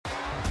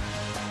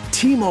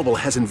T-Mobile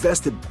has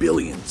invested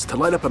billions to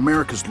light up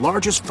America's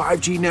largest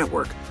 5G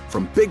network,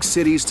 from big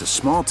cities to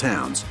small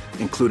towns,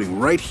 including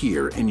right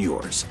here in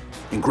yours.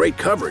 And great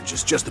coverage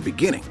is just the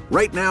beginning.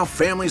 Right now,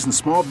 families and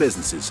small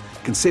businesses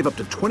can save up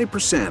to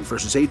 20%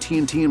 versus AT&T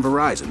and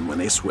Verizon when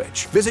they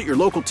switch. Visit your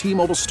local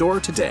T-Mobile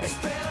store today.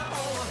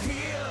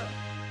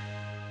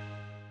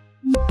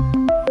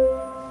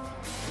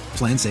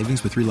 Plan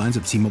savings with 3 lines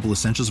of T-Mobile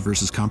Essentials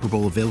versus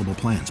comparable available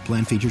plans.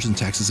 Plan features and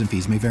taxes and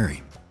fees may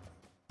vary.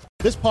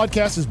 This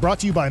podcast is brought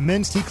to you by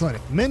Men's T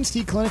Clinic. Men's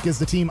T Clinic is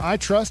the team I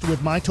trust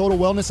with my total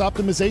wellness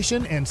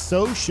optimization, and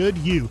so should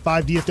you.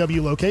 5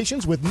 DFW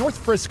locations with North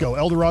Frisco,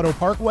 El Dorado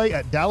Parkway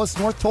at Dallas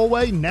North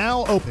Tollway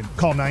now open.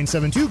 Call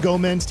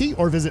 972-GO-MEN'S-T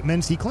or visit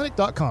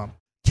mensteclinic.com.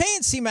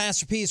 K&C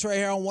Masterpiece right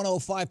here on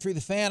 105.3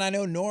 The Fan. I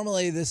know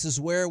normally this is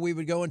where we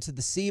would go into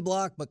the C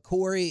block, but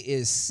Corey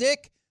is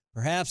sick.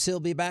 Perhaps he'll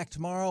be back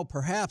tomorrow,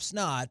 perhaps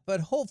not, but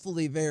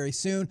hopefully very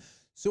soon.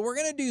 So we're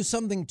going to do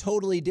something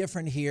totally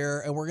different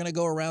here, and we're going to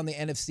go around the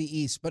NFC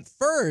East. But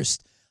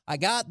first, I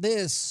got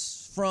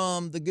this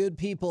from the good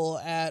people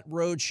at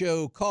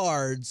Roadshow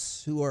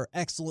Cards, who are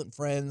excellent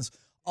friends,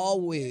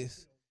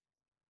 always.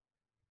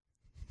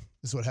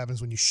 This is what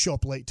happens when you show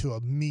up late to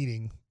a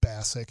meeting,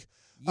 Bassick.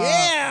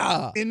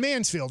 Yeah! In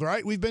Mansfield,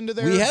 right? We've been to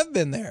their... We have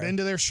been there. Been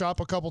to their shop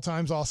a couple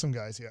times. Awesome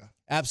guys, yeah.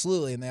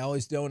 Absolutely, and they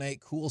always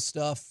donate cool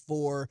stuff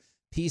for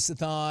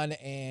Peace-a-thon,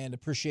 and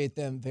appreciate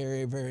them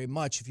very, very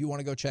much if you want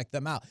to go check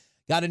them out.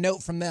 Got a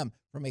note from them.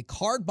 From a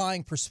card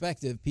buying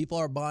perspective, people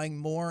are buying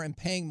more and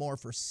paying more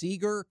for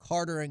Seager,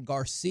 Carter, and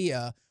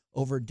Garcia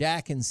over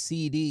Dak and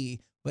CD,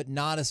 but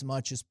not as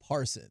much as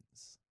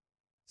Parsons.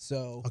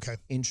 So, okay.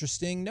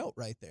 Interesting note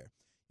right there.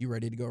 You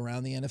ready to go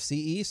around the NFC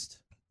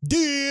East?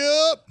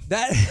 Yep.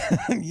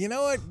 That, you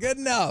know what? Good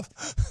enough.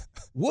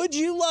 Would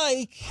you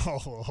like...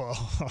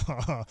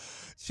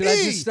 Should I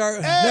just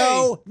start?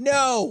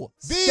 No.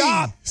 B,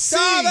 Stop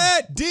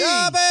it. D,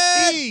 Stop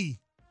it. E,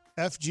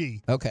 F,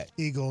 G. Okay.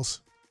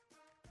 Eagles.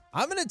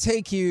 I'm going to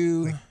take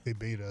you... They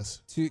beat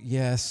us.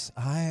 Yes,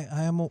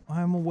 I'm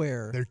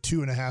aware. They're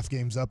 2.5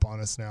 games up on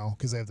us now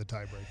because they have the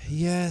tiebreaker.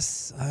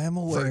 Yes, I am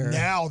aware. For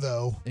now,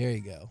 though. There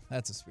you go.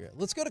 That's a spirit.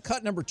 Let's go to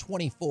cut number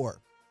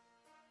 24.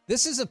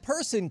 This is a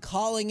person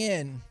calling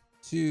in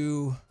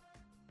to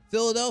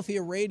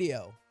Philadelphia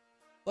radio.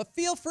 But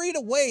feel free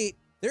to wait.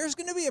 There's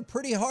going to be a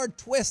pretty hard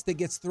twist that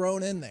gets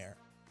thrown in there.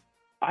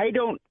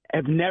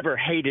 I've never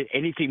hated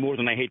anything more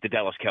than I hate the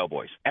Dallas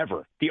Cowboys,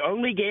 ever. The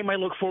only game I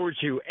look forward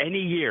to any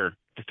year,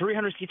 the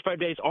 365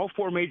 days, all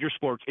 4 major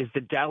sports, is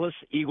the Dallas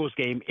Eagles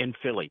game in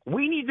Philly.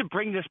 We need to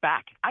bring this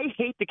back. I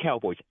hate the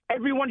Cowboys.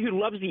 Everyone who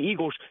loves the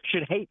Eagles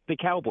should hate the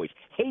Cowboys.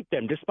 Hate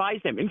them,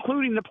 despise them,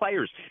 including the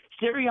players.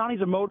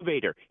 Sirianni's a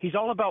motivator. He's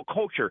all about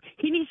culture.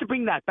 He needs to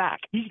bring that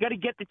back. He's got to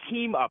get the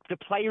team up, the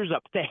players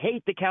up, to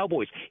hate the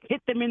Cowboys.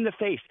 Hit them in the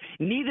face.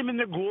 Knee them in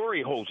their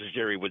glory holes, as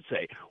Jerry would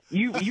say.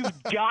 You've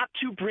got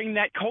to bring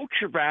that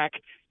culture back.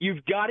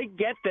 You've got to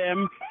get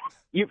them.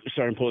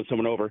 Sorry, I'm pulling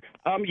someone over.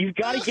 You've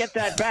got to get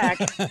that back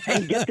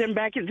and get them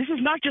back in. This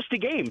is not just a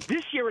game.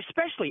 This year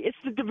especially, it's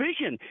the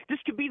division. This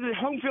could be the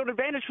home field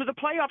advantage for the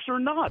playoffs or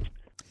not.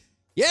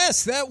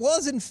 Yes, that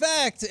was, in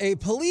fact, a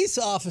police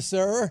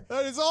officer.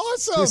 That is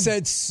awesome. Who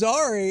said,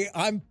 sorry,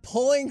 I'm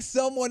pulling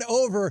someone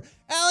over.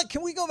 Alec,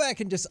 can we go back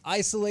and just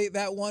isolate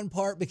that one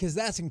part? Because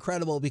that's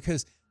incredible,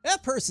 because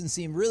that person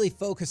seemed really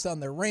focused on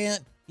their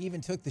rant. He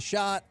even took the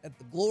shot at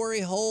the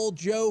glory hole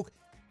joke,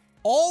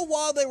 all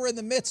while they were in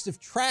the midst of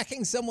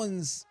tracking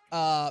someone's,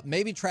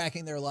 maybe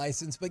tracking their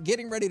license, but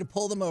getting ready to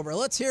pull them over.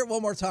 Let's hear it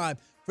one more time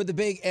for the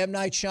big M.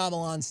 Night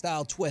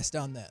Shyamalan-style twist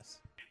on this.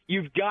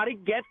 You've got to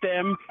get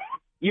them.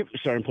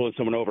 Sorry, I'm pulling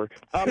someone over.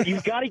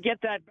 You've got to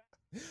get that.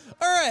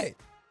 All right.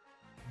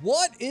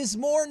 What is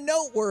more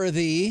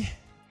noteworthy?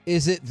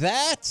 Is it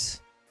that,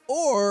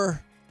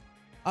 or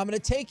I'm going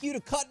to take you to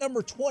cut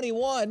number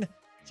 21.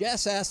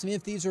 Jess asked me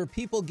if these are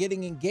people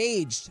getting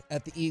engaged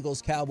at the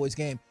Eagles-Cowboys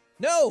game.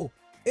 No,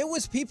 it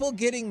was people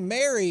getting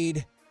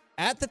married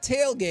at the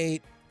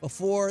tailgate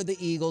before the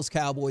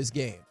Eagles-Cowboys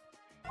game.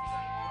 Do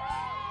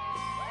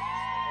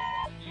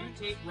you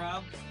take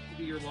Rob to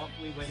be your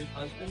lawfully wedded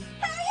husband?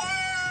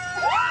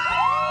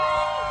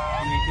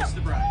 You may kiss the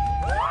bride.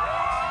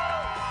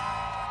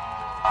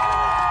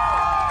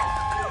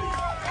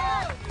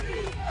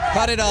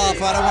 Cut it off.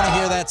 I don't want to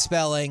hear that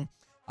spelling.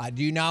 I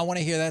do not want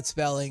to hear that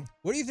spelling.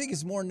 What do you think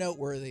is more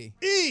noteworthy?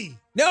 E.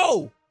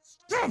 No!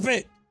 Stop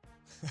it!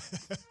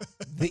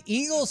 The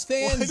Eagles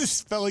fans... Why does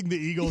spelling the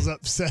Eagles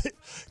upset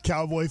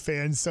Cowboy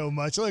fans so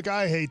much? Look,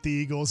 I hate the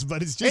Eagles,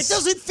 but it's just... It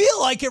doesn't feel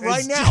like it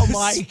right now,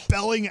 Mike.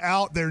 Spelling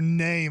out their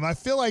name. I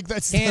feel like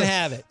that's Can't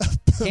have it.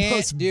 the Can't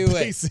most do it.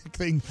 basic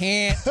thing.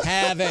 Can't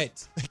have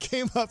it. They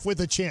came up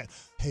with a chant.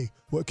 Hey,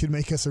 what could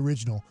make us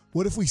original?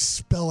 What if we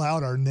spell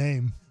out our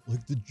name?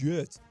 Like the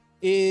Jets.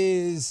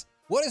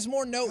 What is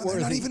more noteworthy?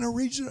 They're not even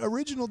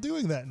original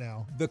doing that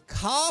now. The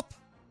cop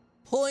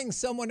pulling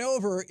someone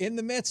over in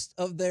the midst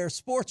of their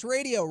sports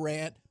radio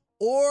rant,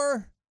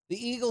 or the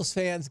Eagles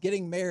fans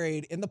getting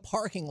married in the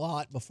parking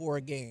lot before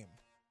a game?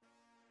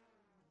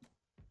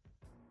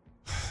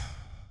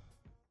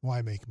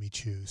 Why make me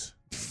choose?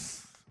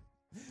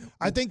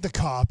 I think the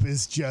cop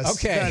is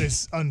just, that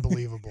is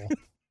unbelievable.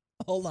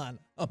 Hold on.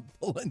 I'm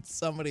pulling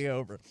somebody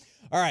over.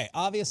 All right.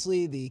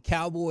 Obviously, the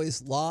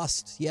Cowboys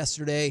lost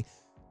yesterday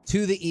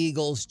to the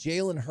Eagles.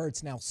 Jalen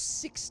Hurts now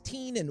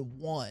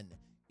 16-1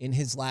 in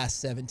his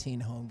last 17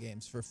 home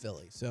games for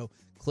Philly. So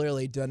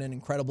clearly done an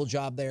incredible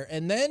job there.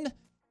 And then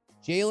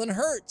Jalen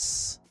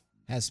Hurts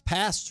has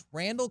passed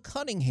Randall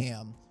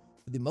Cunningham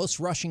for the most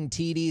rushing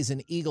TDs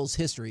in Eagles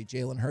history.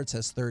 Jalen Hurts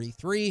has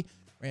 33.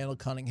 Randall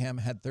Cunningham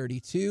had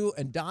 32.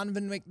 And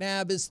Donovan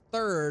McNabb is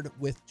third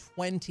with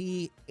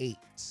 28.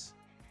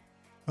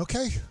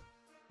 Okay.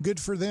 Good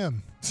for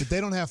them. But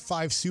they don't have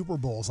 5 Super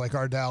Bowls like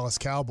our Dallas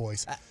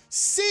Cowboys.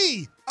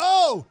 C-O-W-B-O-Y-S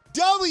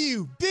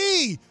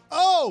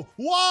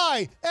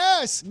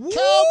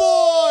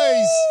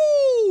Cowboys!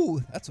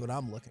 Woo! That's what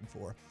I'm looking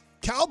for.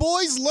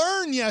 Cowboys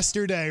learned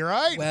yesterday,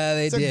 right? Well,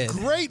 they did. It's a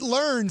great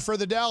learn for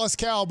the Dallas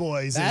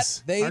Cowboys. Our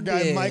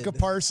guy Micah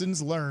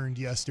Parsons learned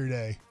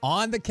yesterday.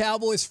 On the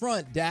Cowboys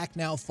front, Dak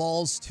now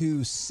falls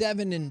to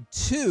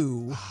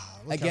 7-2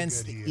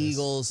 against the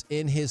Eagles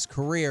in his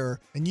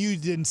career. And you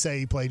didn't say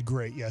he played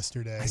great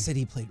yesterday. I said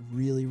he played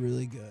really,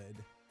 really good.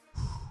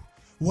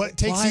 What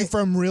takes you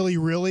from really,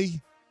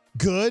 really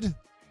good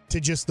to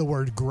just the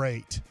word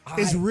great?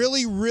 Is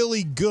really,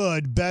 really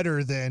good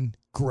better than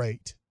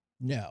great?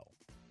 No.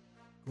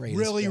 Great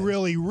really,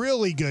 really,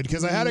 really good.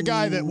 Because I had a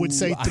guy that would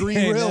say 3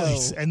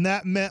 reallys, and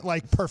that meant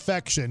like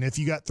perfection if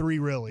you got 3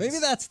 reallys. Maybe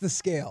that's the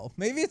scale.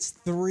 Maybe it's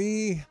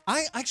 3.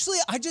 I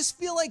just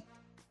feel like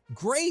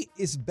great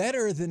is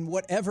better than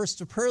whatever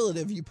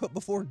superlative you put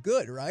before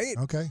good, right?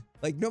 Okay.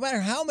 Like no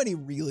matter how many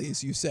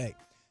reallys you say.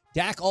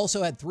 Dak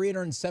also had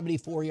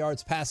 374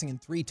 yards passing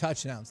and 3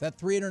 touchdowns. That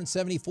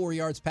 374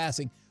 yards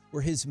passing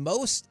were his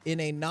most in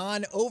a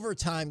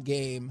non-overtime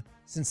game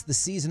since the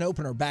season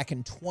opener back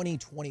in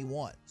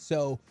 2021.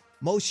 So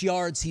most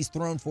yards he's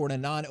thrown for in a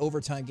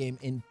non-overtime game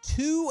in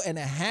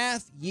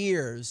 2.5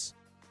 years.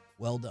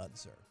 Well done,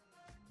 sir.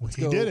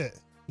 He did it.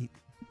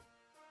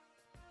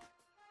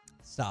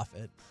 Stop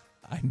it.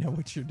 I know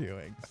what you're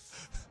doing.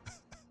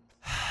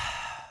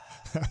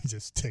 I'm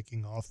just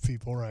ticking off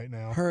people right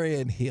now.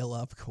 Hurry and heal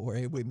up,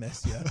 Corey. We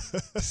miss you.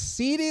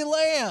 CeeDee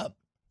Lamb.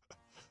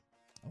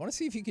 I want to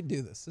see if you can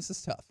do this. This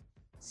is tough.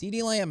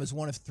 CeeDee Lamb is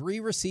one of 3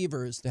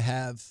 receivers to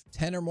have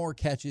 10 or more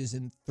catches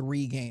in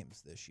 3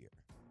 games this year.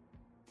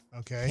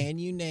 Okay. Can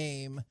you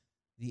name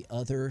the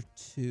other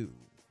 2?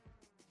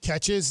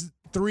 Catches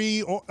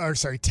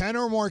 10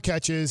 or more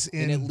catches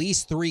in at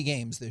least 3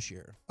 games this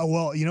year. Oh,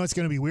 well, you know what's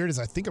going to be weird is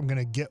I think I'm going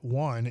to get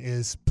one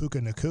is Puka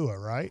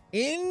Nacua, right?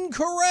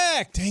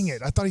 Incorrect. Dang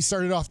it. I thought he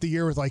started off the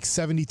year with like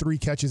 73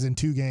 catches in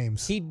 2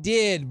 games. He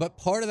did, but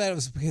part of that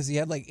was because he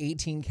had like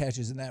 18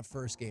 catches in that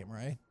first game,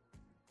 right?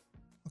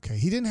 Okay.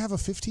 He didn't have a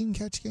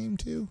 15-catch game,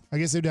 too? I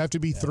guess it'd have to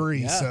be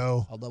 3,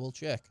 so. I'll double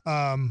check.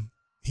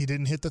 He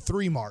didn't hit the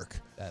 3 mark.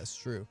 That's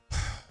true.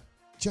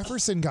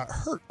 Jefferson got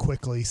hurt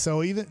quickly,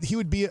 so he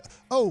would be.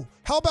 How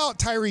about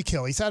Tyreek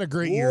Hill? He's had a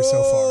great year so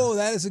far. Oh,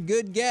 that is a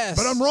good guess.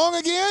 But I'm wrong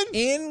again?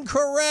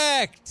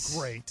 Incorrect.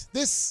 Great.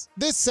 This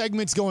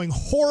segment's going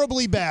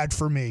horribly bad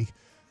for me.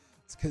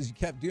 It's because you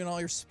kept doing all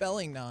your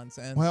spelling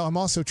nonsense. Well, I'm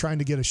also trying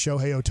to get a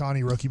Shohei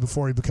Ohtani rookie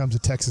before he becomes a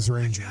Texas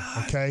Ranger,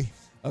 okay?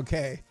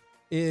 Okay.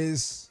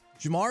 Is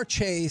Jamar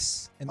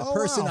Chase and the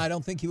person I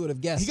don't think he would have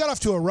guessed. He got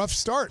off to a rough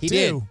start, too. He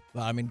did.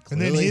 Well, I mean,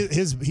 clearly. And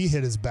then he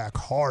hit his back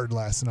hard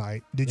last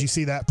night. Did you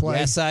see that play?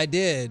 Yes, I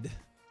did.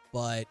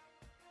 But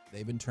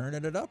they've been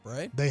turning it up,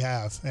 right? They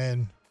have.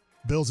 And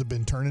Bills have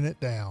been turning it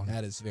down.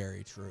 That is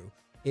very true.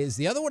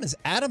 The other one is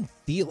Adam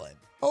Thielen.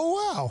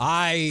 Oh, wow.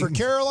 For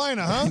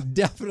Carolina, huh?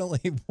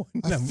 Definitely.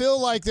 I feel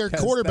like their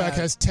quarterback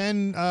has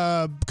 10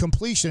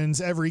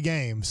 completions every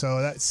game.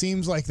 So that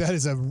seems like that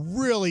is a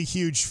really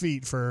huge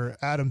feat for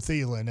Adam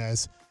Thielen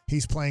as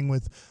he's playing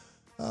with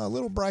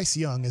little Bryce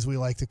Young, as we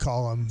like to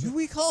call him. Do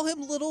we call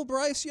him little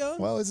Bryce Young?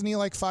 Well, isn't he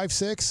like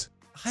 5'6"?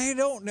 I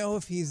don't know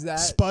if he's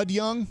that. Spud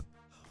Young? Oh,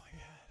 my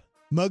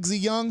God.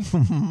 Muggsy Young?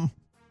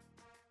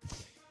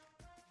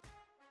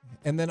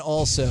 And then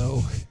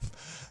also...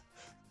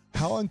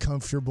 How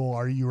uncomfortable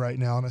are you right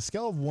now on a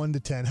scale of 1 to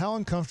 10? How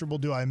uncomfortable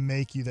do I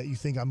make you that you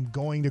think I'm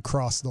going to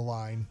cross the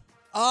line?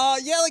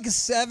 Yeah, like a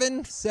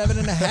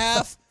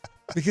 7.5,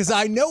 because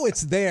I know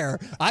it's there.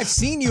 I've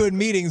seen you in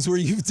meetings where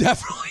you've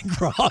definitely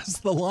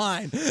crossed the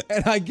line,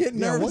 and I get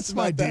nervous. Yeah, what's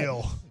my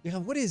deal? Yeah,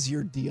 what is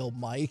your deal,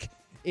 Mike?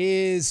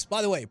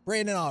 By the way,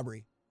 Brandon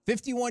Aubrey,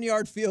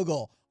 51-yard field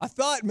goal. I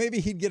thought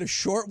maybe he'd get a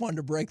short one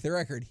to break the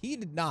record. He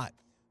did not.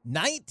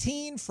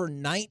 19 for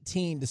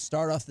 19 to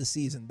start off the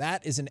season.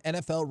 That is an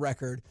NFL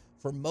record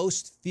for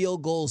most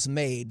field goals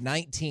made,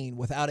 19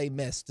 without a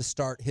miss to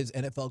start his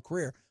NFL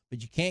career.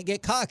 But you can't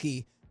get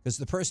cocky because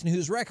the person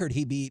whose record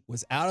he beat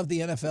was out of the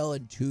NFL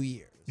in 2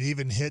 years. He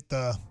even hit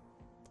was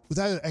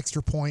that an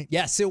extra point?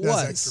 Yes, it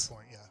was. Extra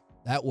point, yeah.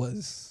 That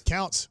was.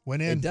 Counts.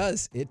 Went in.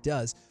 It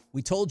does.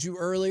 We told you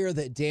earlier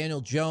that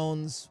Daniel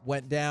Jones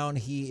went down.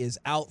 He is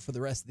out for the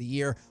rest of the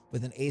year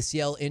with an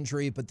ACL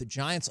injury, but the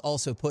Giants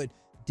also put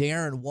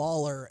Darren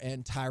Waller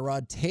and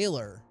Tyrod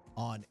Taylor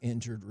on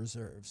injured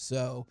reserve.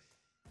 So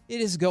it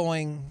is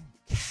going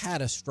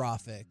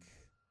catastrophic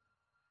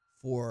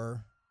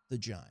for the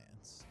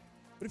Giants.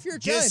 But if you're a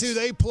Giants, guess who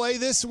they play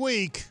this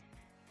week?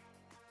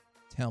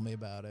 Tell me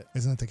about it.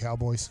 Isn't it the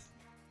Cowboys?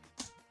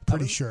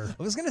 Pretty sure.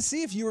 I was going to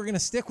see if you were going to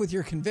stick with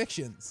your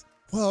convictions.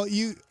 Well,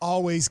 you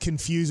always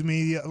confuse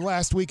me.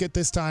 Last week at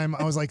this time,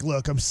 I was like,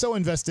 look, I'm so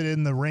invested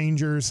in the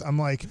Rangers. I'm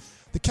like,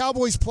 the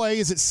Cowboys play.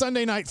 Is it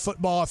Sunday Night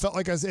Football? I felt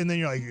like I was, and then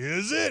you're like,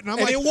 is it? And I'm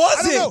like, it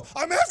wasn't. I don't know.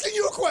 I'm asking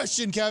you a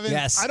question, Kevin.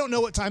 Yes. I don't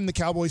know what time the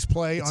Cowboys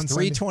play on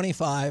Sunday.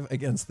 3:25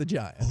 against the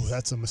Giants. Oh,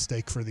 that's a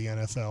mistake for the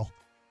NFL.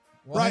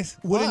 Why? Right?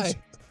 Why?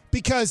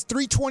 Because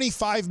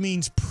 3:25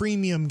 means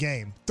premium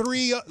game.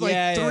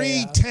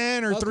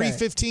 3:10 or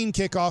 3:15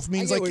 kickoff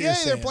means like,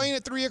 they're playing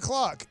at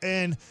 3:00.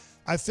 And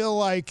I feel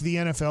like the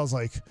NFL's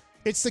like,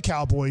 it's the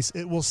Cowboys.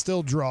 It will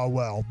still draw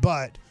well,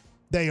 but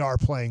they are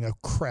playing a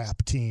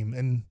crap team,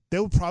 and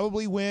they'll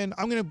probably win.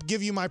 I'm going to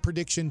give you my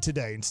prediction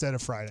today instead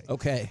of Friday.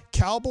 Okay.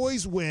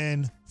 Cowboys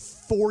win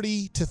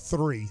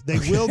 40-3. They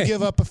will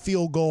give up a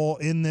field goal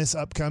in this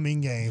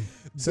upcoming game.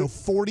 So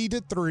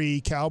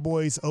 40-3,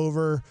 Cowboys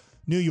over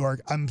New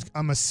York.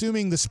 I'm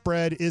assuming the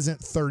spread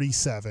isn't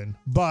 37,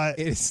 but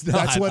it's not.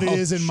 That's what it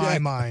is in my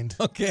mind.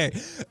 Okay.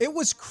 It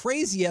was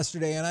crazy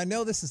yesterday, and I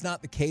know this is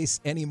not the case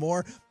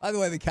anymore. By the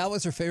way, the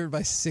Cowboys are favored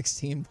by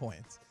 16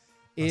 points.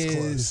 That's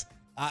close.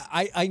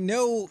 I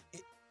know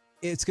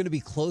it's going to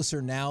be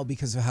closer now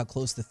because of how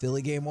close the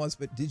Philly game was,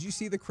 but did you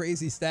see the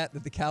crazy stat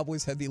that the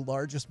Cowboys had the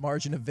largest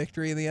margin of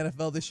victory in the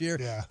NFL this year,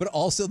 but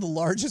also the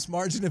largest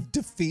margin of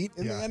defeat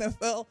in the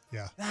NFL?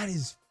 Yeah. That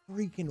is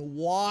freaking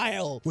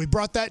wild. We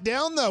brought that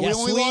down, though. Yes,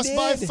 we only lost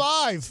by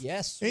 5.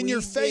 Yes, in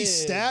your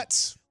face,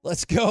 stats.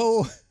 Let's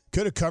go.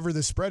 Could have covered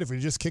the spread if we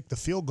just kicked the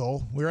field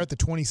goal. We were at the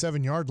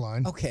 27-yard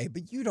line. Okay,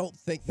 but you don't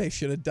think they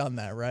should have done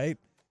that, right?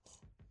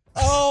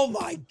 Oh,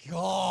 my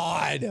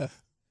God.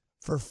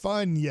 For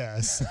fun,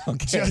 yes.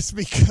 Okay. Just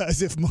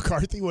because if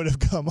McCarthy would have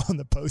come on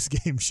the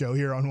post-game show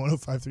here on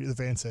 105.3, the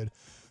Fan said,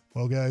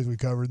 well, guys, we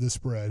covered the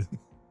spread.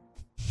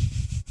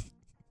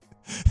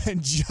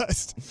 And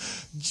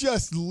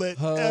just lit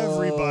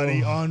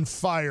everybody on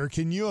fire.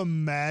 Can you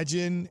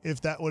imagine if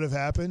that would have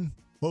happened?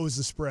 What was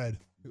the spread?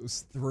 It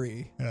was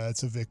 3. Yeah,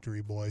 that's a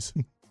victory, boys.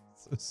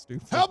 So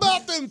stupid. How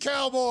about them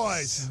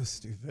Cowboys? So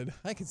stupid.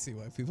 I can see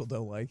why people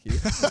don't like you.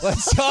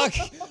 Let's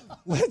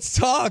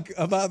talk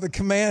about the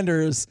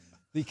Commanders.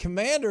 The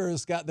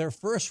Commanders got their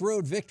first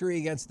road victory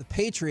against the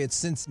Patriots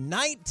since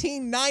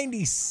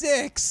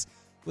 1996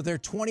 with their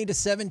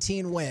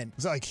 20-17 win.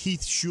 Was that like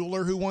Heath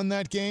Schuler who won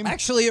that game?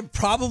 Actually, it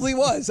probably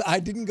was. I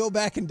didn't go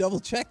back and double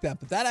check that,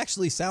 but that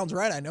actually sounds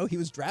right. I know he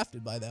was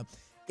drafted by them.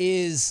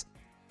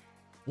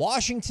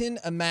 Washington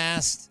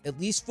amassed at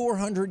least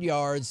 400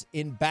 yards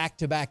in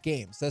back-to-back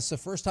games. That's the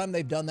first time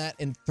they've done that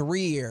in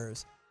 3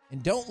 years.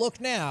 And don't look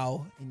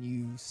now, and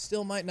you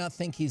still might not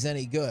think he's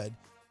any good,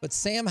 but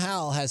Sam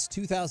Howell has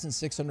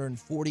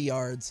 2,640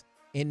 yards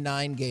in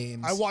 9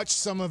 games. I watched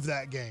some of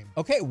that game.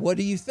 Okay, what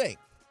do you think?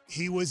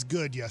 He was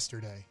good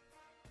yesterday.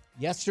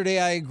 Yesterday,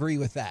 I agree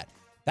with that.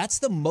 That's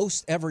the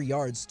most ever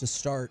yards to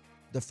start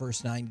the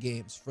first 9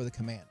 games for the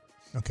Commanders.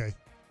 Okay.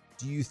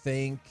 Do you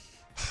think...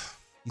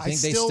 You I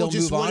think they still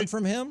move on wanted,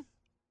 from him?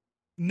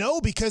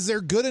 No, because they're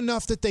good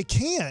enough that they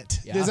can't.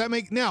 Yeah. Does that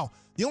make... Now,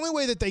 the only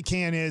way that they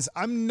can is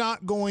I'm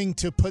not going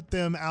to put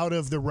them out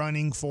of the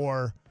running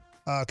for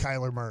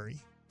Kyler Murray.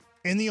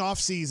 In the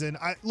offseason,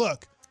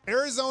 look,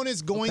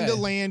 Arizona's going to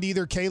land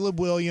either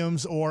Caleb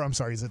Williams or, I'm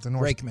sorry, is it the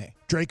North?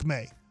 Drake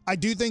May. I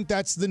do think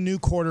that's the new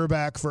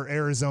quarterback for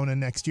Arizona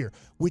next year,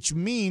 which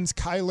means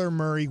Kyler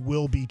Murray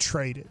will be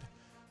traded.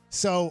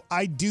 So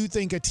I do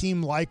think a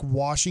team like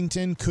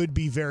Washington could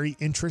be very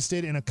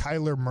interested in a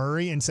Kyler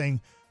Murray and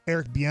saying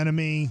Eric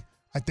Bieniemy.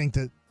 I think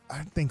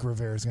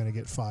Rivera's going to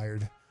get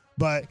fired,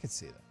 but I could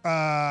see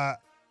that.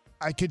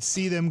 I could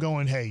see them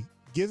going, hey,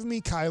 give me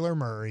Kyler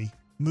Murray,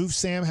 move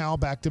Sam Howell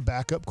back to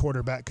backup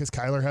quarterback because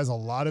Kyler has a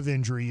lot of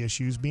injury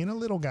issues being a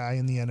little guy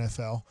in the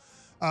NFL.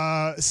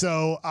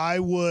 So I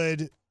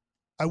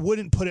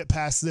wouldn't put it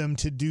past them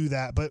to do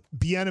that, but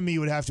Bieniemy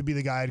would have to be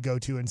the guy to go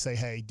to and say,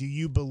 hey, do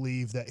you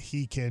believe that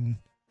you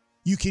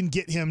can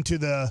get him to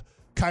the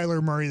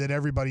Kyler Murray that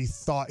everybody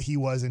thought he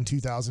was in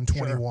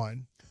 2021?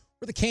 Sure.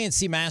 We're the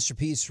K&C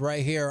Masterpiece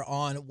right here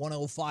on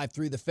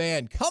 105.3 The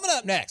Fan. Coming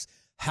up next,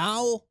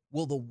 how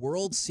will the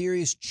World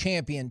Series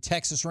champion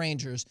Texas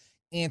Rangers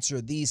answer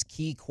these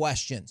key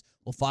questions?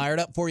 We'll fire it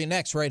up for you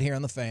next right here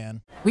on The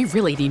Fan. We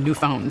really need new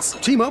phones.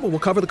 T-Mobile will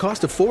cover the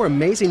cost of 4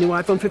 amazing new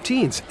iPhone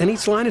 15s, and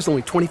each line is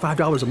only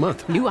 $25 a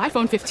month. New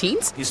iPhone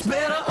 15s? It's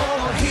better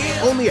over here.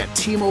 Only at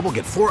T-Mobile,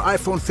 get 4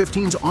 iPhone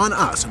 15s on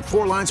us and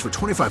 4 lines for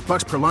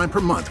 $25 per line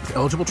per month with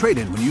eligible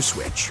trade-in when you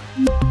switch.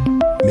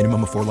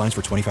 Minimum of 4 lines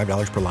for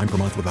 $25 per line per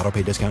month with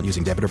autopay discount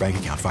using debit or bank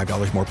account.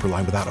 $5 more per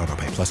line without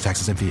autopay, plus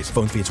taxes and fees.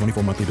 Phone fee at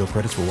 24 monthly bill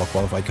credits for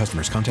well-qualified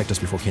customers. Contact us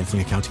before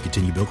canceling account to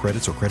continue bill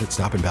credits or credit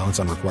stop and balance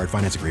on required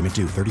finance agreement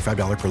due.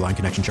 $35 per line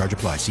connection charge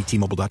applies. See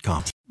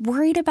T-Mobile.com.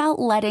 Worried about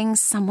letting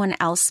someone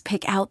else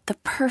pick out the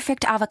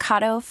perfect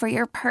avocado for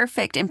your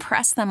perfect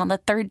impress them on the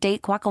third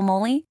date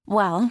guacamole?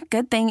 Well,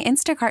 good thing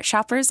Instacart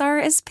shoppers are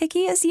as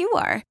picky as you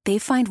are. They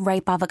find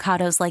ripe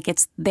avocados like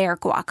it's their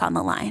guac on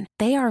the line.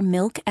 They are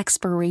milk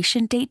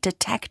expiration date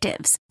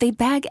detectives. They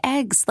bag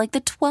eggs like the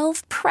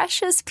 12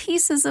 precious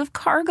pieces of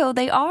cargo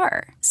they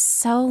are.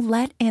 So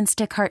let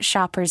Instacart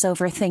shoppers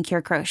overthink your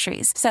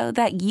groceries so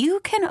that you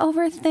can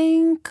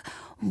overthink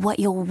what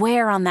you'll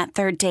wear on that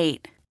third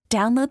date.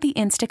 Download the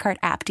Instacart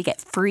app to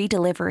get free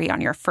delivery on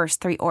your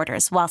first 3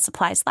 orders while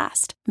supplies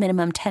last.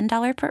 Minimum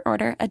 $10 per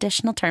order.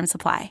 Additional terms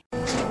apply.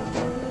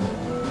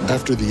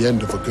 After the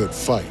end of a good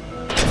fight,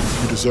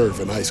 you deserve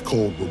an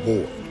ice-cold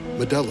reward.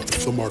 Modelo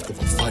is the mark of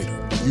a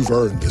fighter. You've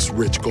earned this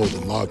rich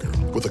golden lager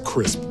with a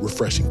crisp,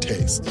 refreshing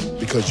taste.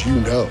 Because you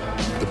know,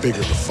 the bigger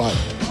the fight,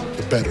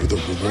 the better the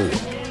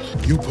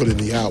reward. You put in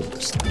the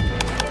hours,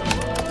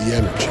 the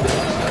energy,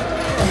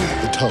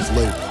 the tough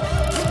labor.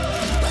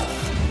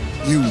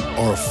 You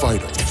are a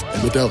fighter,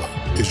 and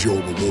Modelo is your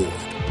reward.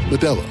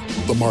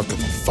 Modelo, the mark of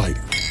a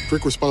fighter.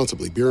 Drink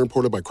responsibly. Beer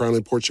imported by Crown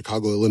Imports,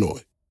 Chicago,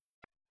 Illinois.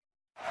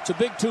 It's a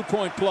big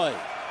two-point play.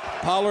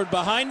 Pollard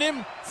behind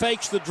him,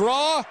 fakes the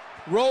draw,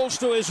 rolls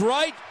to his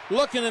right,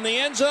 looking in the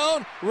end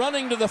zone,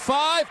 running to the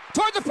 5,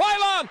 toward the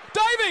pylon,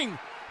 diving!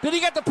 Did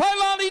he get the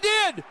pylon? He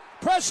did!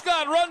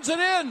 Prescott runs it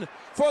in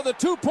for the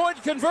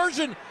 2-point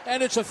conversion,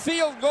 and it's a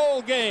field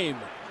goal game.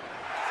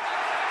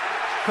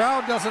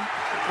 Crowd doesn't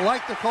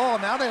like the call.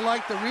 Now they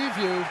like the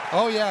review.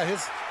 Oh, yeah.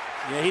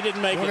 He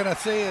didn't make it. We're going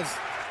to see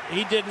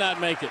he did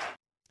not make it.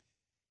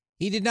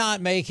 He did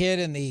not make it,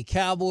 and the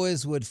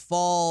Cowboys would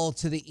fall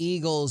to the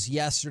Eagles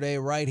yesterday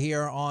right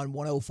here on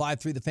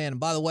 105.3 The Fan. And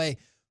by the way,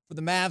 for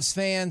the Mavs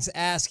fans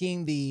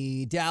asking,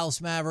 the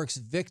Dallas Mavericks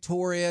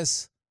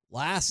victorious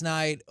last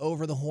night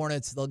over the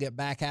Hornets. They'll get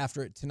back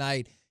after it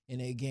tonight in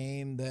a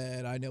game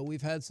that I know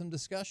we've had some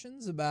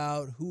discussions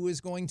about who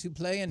is going to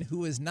play and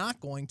who is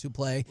not going to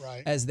play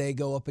as they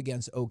go up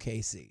against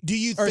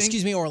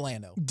OKC.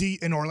 Orlando.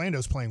 And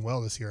Orlando's playing well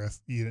this year, if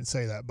you didn't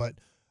say that. But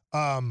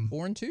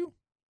 4-2,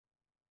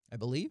 I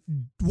believe.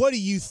 What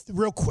do you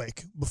real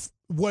quick?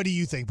 What do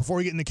you think before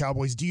we get into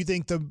Cowboys? Do you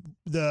think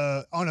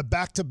the on a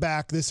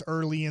back-to-back this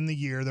early in the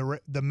year,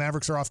 the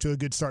Mavericks are off to a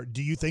good start?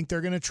 Do you think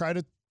they're going to try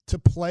to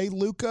play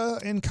Luka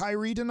and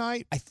Kyrie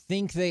tonight? I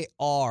think they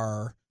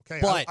are. Okay,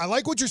 but I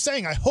like what you're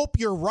saying. I hope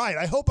you're right.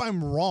 I hope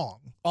I'm wrong.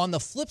 On the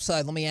flip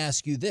side, let me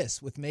ask you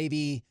this. With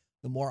maybe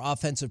the more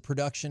offensive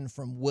production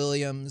from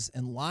Williams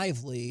and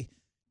Lively,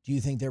 do you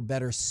think they're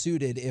better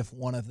suited if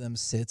one of them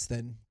sits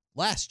than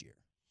last year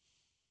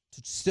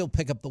to still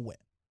pick up the win?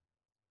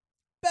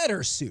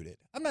 Better suited.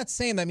 I'm not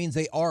saying that means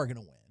they are going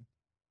to win.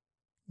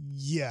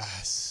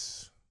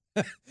 Yes.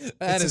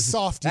 That is a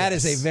soft yes. That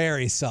is a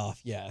very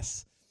soft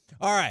yes.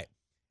 All right.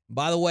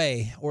 By the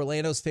way,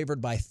 Orlando's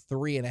favored by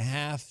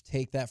 3.5.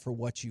 Take that for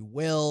what you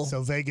will.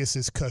 So Vegas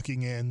is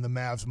cooking in. The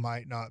Mavs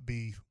might not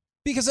be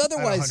because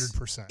otherwise,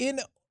 100%.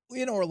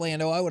 In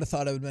Orlando, I would have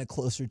thought it would have been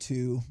closer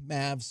to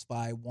Mavs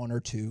by 1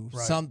 or 2,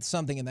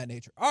 something in that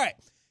nature. All right,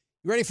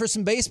 you ready for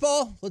some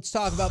baseball? Let's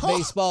talk about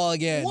baseball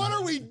again. What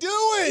are we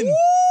doing? Woo!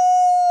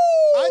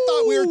 I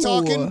thought we were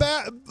talking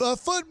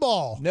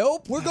football.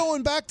 Nope. We're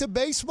going back to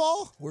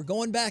baseball? We're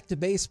going back to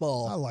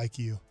baseball. I like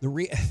you.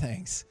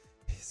 Thanks.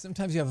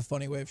 Sometimes you have a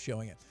funny way of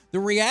showing it. The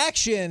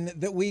reaction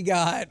that we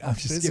got... I'll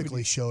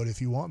physically show it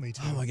if you want me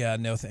to. Oh, my God.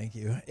 No, thank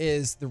you.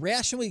 Is the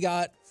reaction we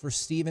got for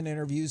Steven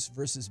interviews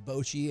versus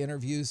Bochy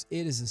interviews,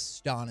 it is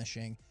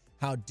astonishing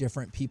how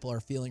different people are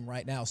feeling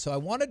right now. So I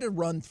wanted to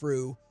run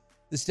through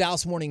this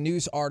Dallas Morning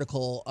News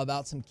article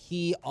about some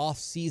key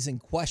off-season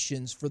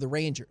questions for the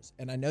Rangers.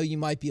 And I know you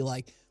might be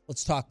like,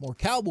 let's talk more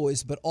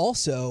Cowboys, but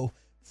also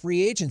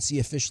free agency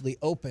officially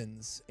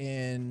opens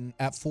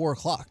at 4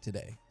 o'clock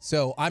today.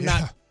 So I'm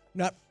not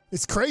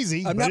it's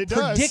crazy. I'm not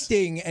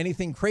predicting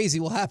anything crazy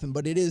will happen,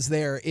 but it is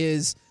there.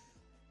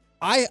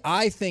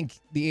 I think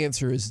the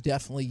answer is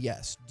definitely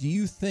yes. Do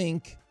you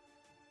think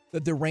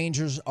that the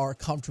Rangers are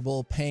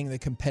comfortable paying the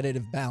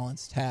competitive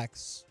balance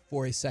tax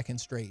for a second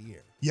straight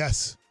year?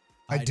 Yes,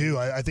 I do.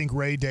 I think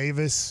Ray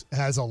Davis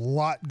has a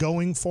lot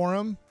going for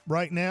him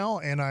right now,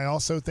 and I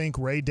also think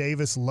Ray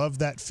Davis loved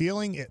that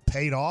feeling. It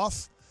paid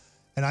off,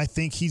 and I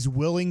think he's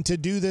willing to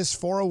do this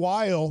for a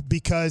while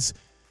because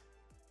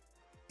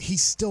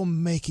he's still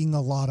making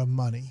a lot of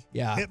money.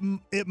 Yeah.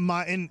 It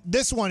might, and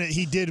this one,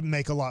 he did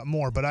make a lot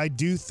more, but I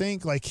do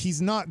think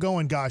he's not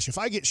going, gosh, if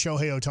I get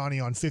Shohei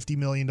Ohtani on $50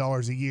 million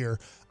a year,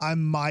 I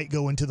might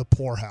go into the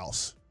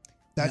poorhouse.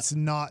 That's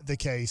not the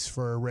case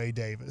for Ray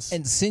Davis.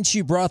 And since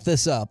you brought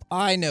this up,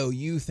 I know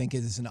you think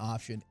it is an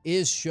option.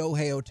 Is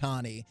Shohei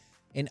Ohtani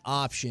an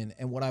option?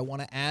 And what I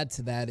want to add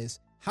to that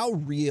is, how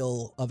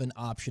real of an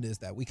option is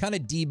that? We kind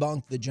of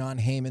debunked the John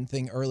Heyman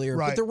thing earlier,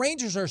 but the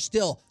Rangers are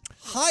still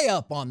high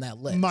up on that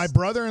list. My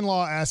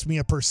brother-in-law asked me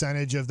a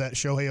percentage of that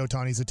Shohei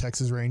Ohtani's a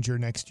Texas Ranger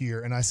next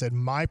year, and I said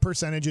my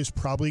percentage is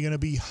probably going to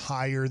be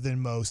higher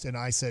than most, and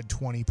I said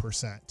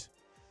 20%.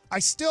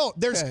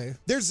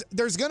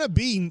 there's going to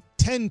be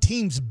 10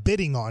 teams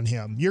bidding on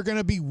him. You're going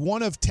to be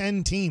one of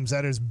 10 teams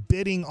that is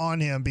bidding on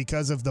him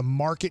because of the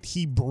market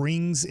he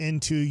brings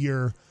into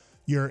your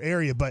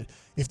area. But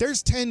if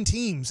there's 10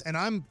 teams and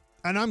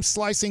I'm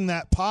slicing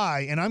that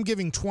pie and I'm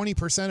giving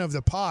 20% of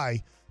the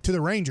pie to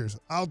the Rangers,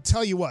 I'll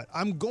tell you what,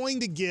 I'm going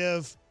to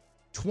give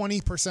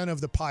 20%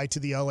 of the pie to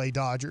the LA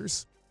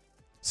Dodgers.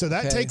 So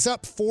that takes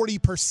up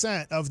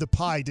 40% of the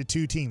pie to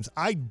two teams.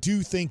 I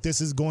do think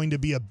this is going to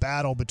be a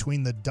battle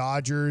between the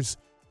Dodgers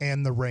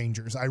and the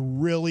Rangers. I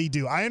really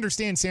do. I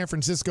understand San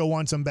Francisco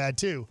wants them bad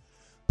too,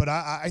 but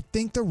I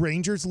think the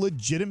Rangers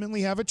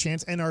legitimately have a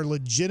chance and are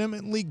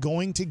legitimately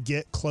going to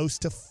get close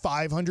to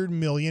 $500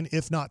 million,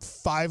 if not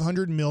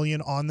 $500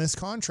 million on this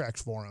contract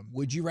for him.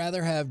 Would you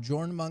rather have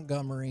Jordan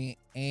Montgomery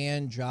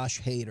and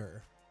Josh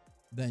Hader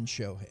than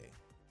Shohei?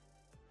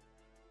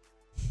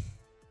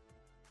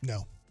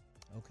 No.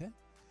 Okay.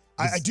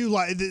 I do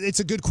like,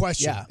 it's a good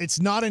question. Yeah. It's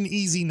not an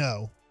easy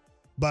no,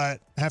 but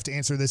I have to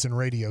answer this in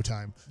radio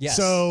time. Yes.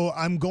 So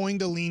I'm going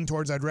to lean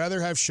towards, I'd rather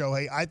have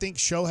Shohei. I think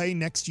Shohei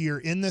next year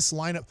in this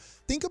lineup,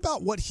 think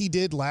about what he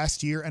did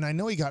last year, and I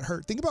know he got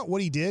hurt. Think about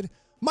what he did.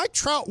 Mike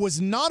Trout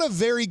was not a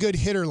very good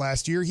hitter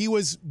last year. He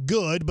was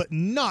good, but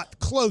not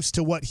close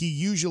to what he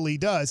usually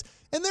does.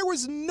 And there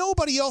was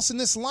nobody else in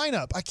this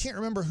lineup. I can't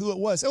remember who it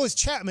was. It was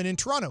Chapman in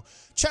Toronto.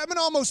 Chapman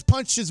almost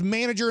punched his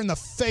manager in the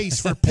face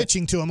for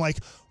pitching to him.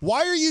 Like,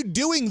 why are you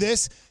doing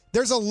this?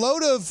 There's a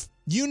load of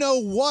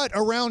you-know-what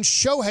around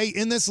Shohei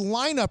in this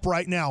lineup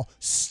right now.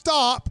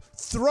 Stop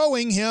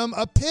throwing him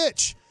a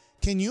pitch.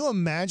 Can you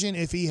imagine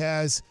if he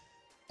has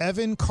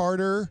Evan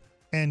Carter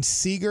and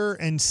Seager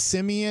and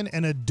Semien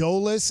and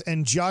Adolis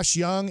and Josh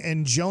Young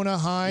and Jonah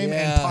Heim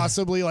and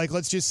possibly, like,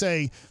 let's just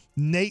say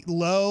Nate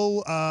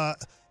Lowe,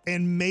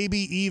 and maybe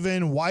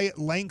even Wyatt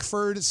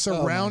Langford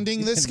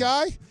surrounding this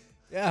guy?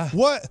 Yeah.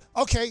 What?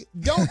 Okay,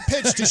 don't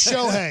pitch to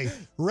Shohei.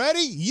 Ready?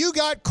 You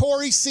got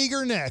Corey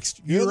Seager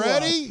next. You Good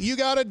ready? luck. You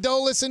got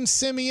Adolis and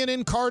Semien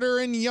and Carter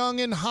and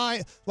Young and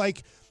High.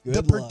 Like,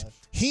 Good luck.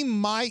 he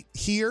might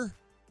here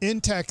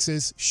in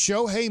Texas,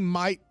 Shohei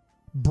might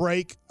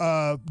break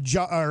Aaron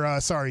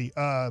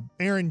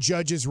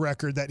Judge's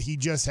record that he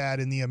just had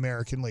in the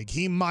American League.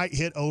 He might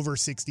hit over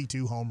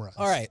 62 home runs.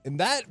 All right, and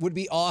that would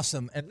be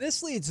awesome. And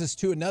this leads us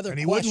to another And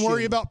he question. wouldn't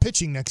worry about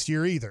pitching next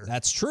year either.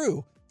 That's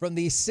true. From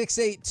the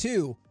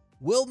 682,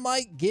 will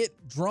Mike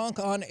get drunk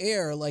on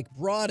air like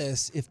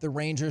Broadus if the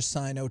Rangers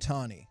sign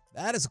Ohtani?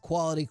 That is a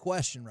quality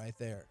question right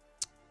there.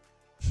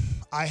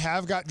 I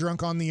have got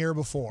drunk on the air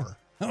before.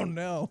 Oh,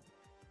 no.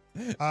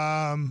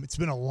 It's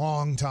been a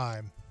long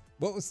time.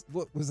 What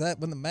was that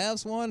when the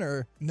Mavs won,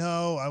 or?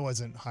 No, I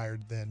wasn't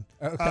hired then.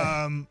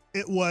 Okay.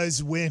 It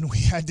was when we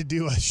had to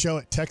do a show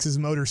at Texas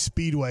Motor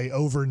Speedway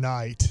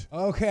overnight.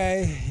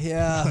 Okay,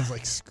 yeah. I was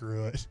like,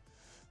 screw it.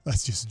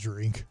 Let's just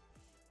drink.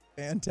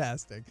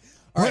 Fantastic.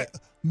 All right.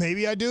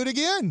 Maybe I do it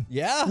again.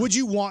 Yeah. Would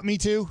you want me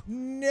to?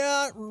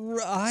 No,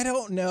 I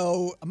don't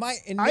know.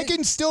 I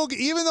can still,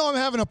 even though I'm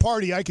having a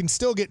party, I can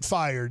still get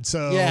fired.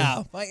 So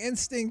yeah, my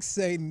instincts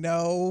say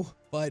no,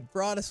 but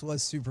Broadus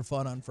was super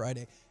fun on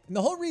Friday. And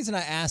the whole reason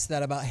I asked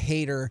that about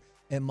Hader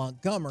and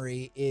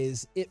Montgomery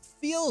is it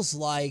feels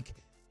like,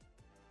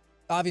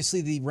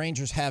 obviously, the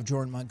Rangers have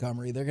Jordan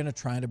Montgomery. They're going to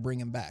try to bring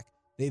him back.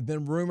 They've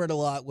been rumored a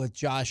lot with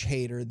Josh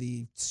Hader,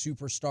 the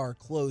superstar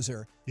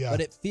closer. Yeah.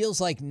 But it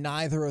feels like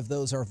neither of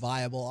those are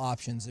viable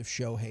options if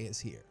Shohei is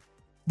here.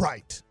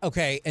 Right.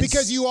 Okay.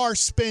 Because you are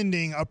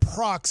spending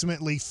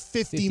approximately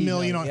 $50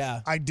 million on. Yeah.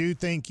 I do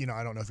think,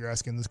 I don't know if you're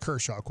asking this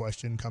Kershaw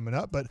question coming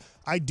up, but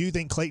I do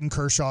think Clayton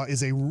Kershaw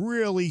is a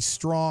really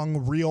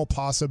strong, real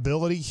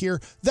possibility here.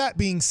 That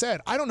being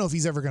said, I don't know if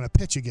he's ever going to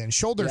pitch again.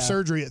 Shoulder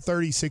surgery at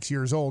 36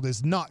 years old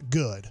is not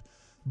good.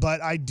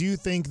 But I do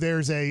think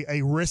there's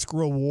a risk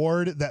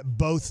reward that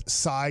both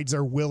sides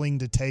are willing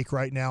to take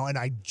right now. And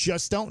I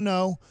just don't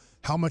know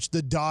how much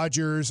the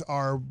Dodgers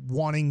are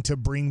wanting to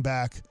bring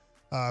back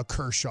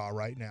Kershaw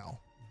right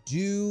now.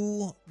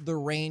 Do the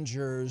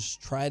Rangers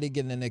try to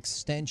get an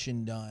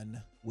extension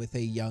done with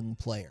a young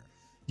player?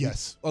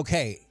 Yes.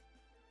 Okay.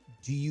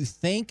 Do you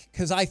think,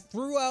 because I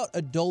threw out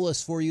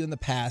Adolis for you in the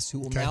past, who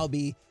will now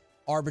be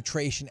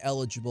arbitration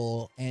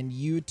eligible, and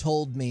you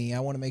told me, I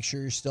want to make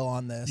sure you're still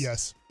on this,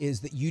 yes, is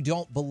that you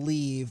don't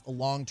believe a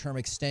long-term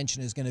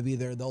extension is going to be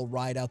there. They'll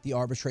ride out the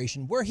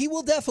arbitration where he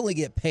will definitely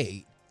get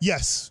paid.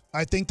 Yes,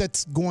 I think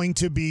that's going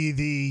to be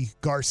the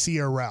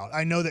Garcia route.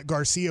 I know that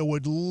Garcia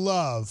would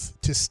love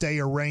to stay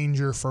a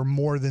Ranger for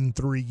more than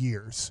 3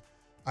 years.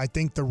 I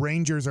think the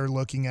Rangers are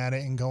looking at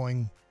it and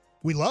going,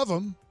 we love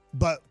him,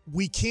 but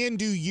we can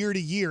do year to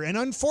year. And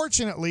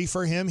unfortunately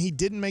for him, he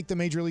didn't make the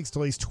major leagues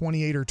till he's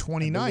 28 or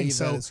 29.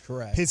 So that is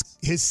correct.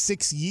 His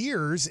 6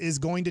 years is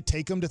going to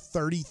take him to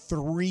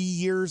 33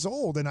 years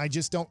old. And I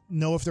just don't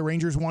know if the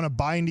Rangers want to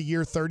buy into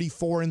year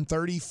 34 and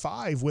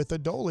 35 with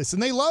Adolis.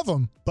 And they love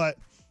him, but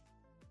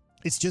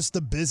it's just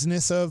the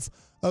business of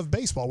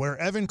baseball, where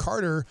Evan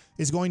Carter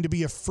is going to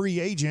be a free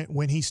agent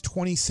when he's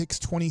 26,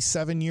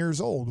 27 years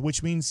old,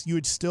 which means you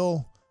would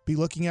still be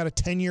looking at a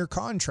 10-year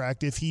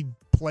contract if he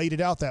played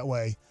it out that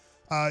way.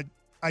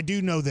 I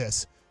do know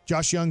this.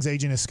 Josh Young's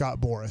agent is Scott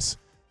Boras.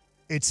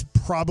 It's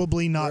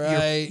probably not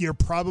Right. you're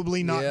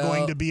probably not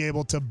going to be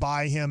able to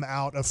buy him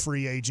out of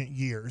free agent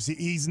years.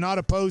 He's not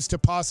opposed to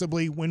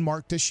possibly when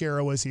Mark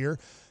Teixeira was here.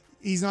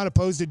 He's not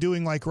opposed to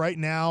doing like right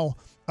now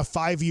a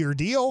 5-year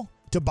deal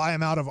to buy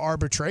him out of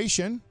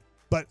arbitration.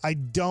 But I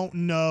don't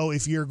know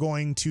if you're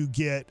going to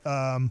get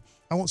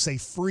I won't say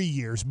free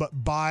years, but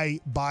buy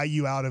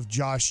you out of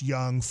Josh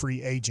Young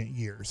free agent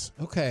years.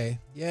 Okay.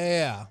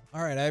 Yeah.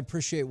 All right. I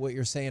appreciate what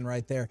you're saying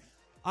right there.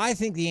 I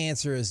think the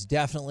answer is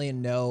definitely a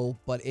no,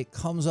 but it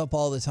comes up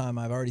all the time.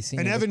 I've already seen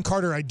And it. Evan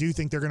Carter, I do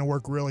think they're going to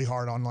work really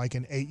hard on like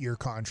an 8-year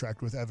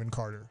contract with Evan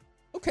Carter.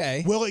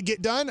 Okay. Will it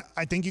get done?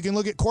 I think you can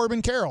look at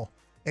Corbin Carroll.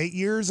 8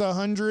 years,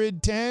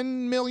 $110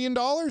 million.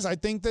 I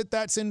think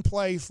that's in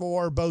play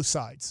for both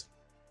sides.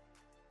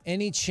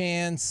 Any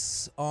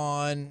chance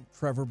on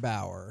Trevor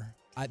Bauer?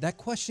 That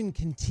question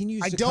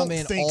continues to don't come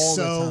in think all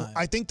so. the time.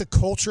 I think the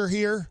culture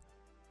here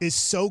is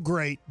so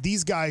great.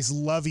 These guys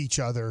love each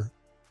other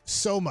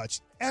so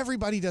much.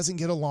 Everybody doesn't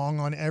get along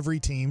on every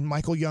team.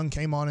 Michael Young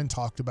came on and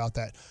talked about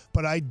that.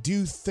 But I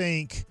do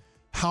think,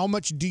 how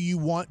much do you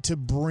want to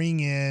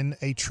bring in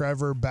a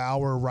Trevor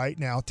Bauer right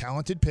now,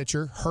 talented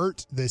pitcher,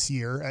 hurt this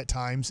year at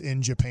times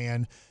in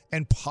Japan,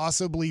 and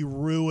possibly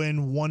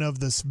ruin one of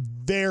the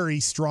very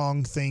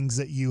strong things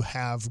that you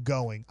have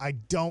going? I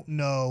don't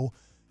know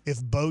if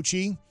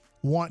Bochy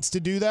wants to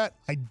do that.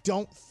 I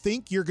don't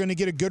think you're going to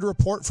get a good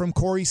report from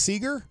Corey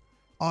Seager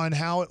on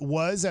how it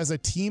was as a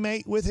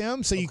teammate with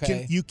him. So you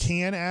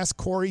can ask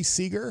Corey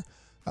Seager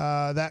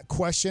that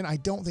question. I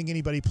don't think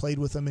anybody played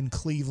with him in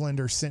Cleveland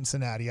or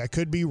Cincinnati. I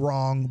could be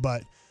wrong,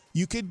 but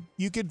you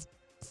could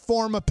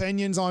form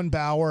opinions on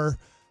Bauer.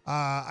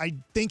 I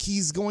think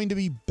he's going to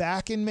be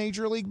back in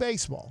Major League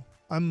Baseball.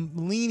 I'm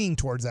leaning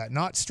towards that,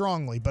 not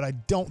strongly, but I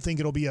don't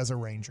think it'll be as a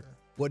Ranger.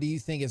 What do you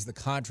think is the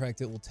contract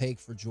it will take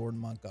for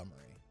Jordan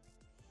Montgomery?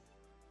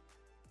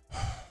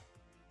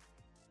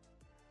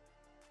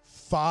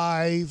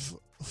 5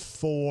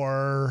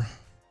 for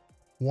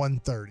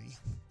 $130.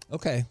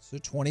 Okay, so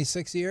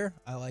 26 year.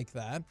 I like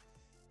that.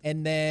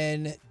 And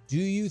then do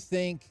you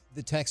think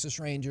the Texas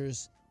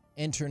Rangers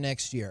enter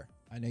next year?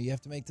 I know you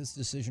have to make this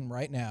decision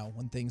right now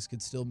when things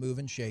could still move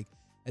and shake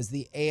as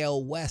the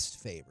AL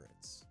West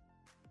favorites.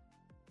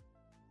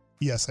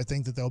 Yes, I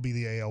think that they'll be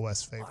the AL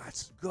West favorites.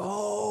 Let's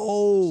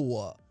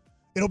go.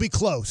 It'll be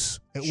close.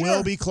 It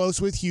will be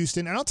close with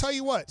Houston. And I'll tell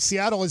you what,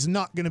 Seattle is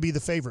not going to be the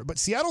favorite, but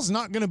Seattle's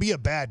not going to be a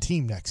bad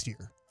team next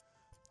year.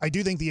 I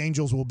do think the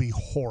Angels will be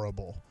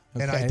horrible.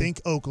 Okay. And I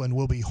think Oakland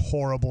will be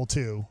horrible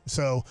too.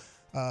 So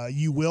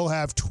you will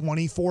have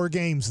 24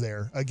 games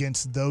there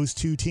against those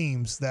two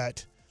teams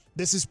that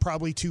this is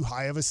probably too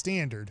high of a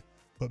standard.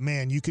 But,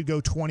 man, you could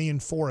go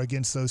 20-4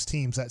 against those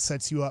teams. That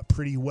sets you up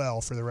pretty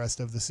well for the rest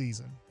of the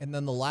season. And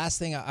then the last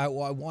thing I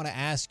want to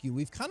ask you,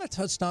 we've kind of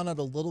touched on it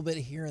a little bit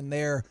here and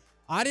there.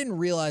 I didn't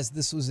realize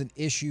this was an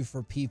issue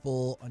for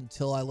people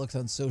until I looked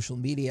on social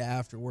media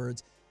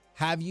afterwards.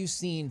 Have you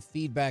seen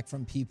feedback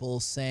from people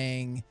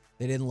saying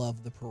they didn't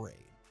love the parade?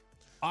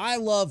 I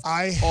loved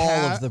all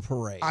of the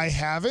parade. I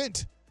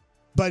haven't,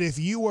 but if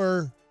you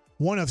were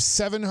one of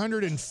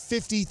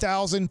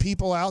 750,000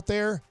 people out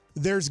there,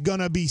 there's going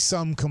to be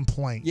some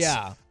complaints.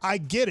 Yeah. I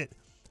get it.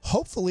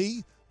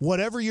 Hopefully,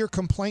 whatever your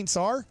complaints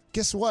are,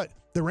 guess what?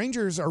 The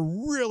Rangers are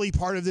really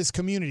part of this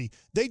community.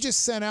 They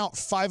just sent out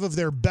 5 of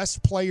their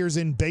best players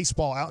in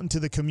baseball out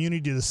into the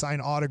community to sign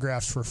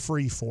autographs for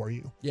free for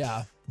you.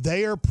 Yeah.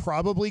 They are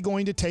probably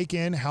going to take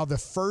in how the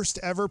first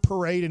ever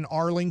parade in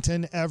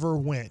Arlington ever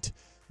went.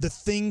 The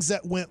things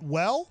that went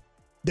well,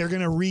 they're going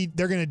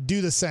to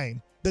do the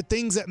same. The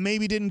things that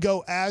maybe didn't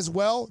go as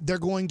well, they're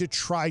going to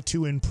try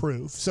to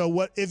improve. So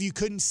what if you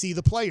couldn't see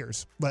the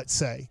players, let's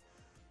say?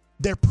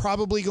 They're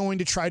probably going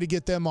to try to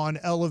get them on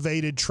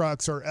elevated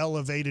trucks or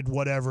elevated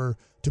whatever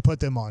to put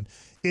them on.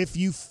 If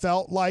you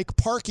felt like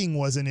parking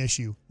was an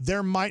issue,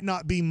 there might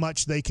not be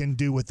much they can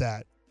do with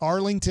that.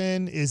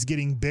 Arlington is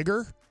getting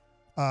bigger,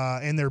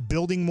 and they're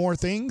building more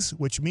things,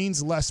 which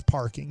means less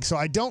parking. So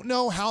I don't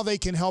know how they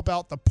can help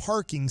out the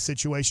parking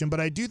situation,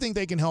 but I do think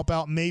they can help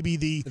out maybe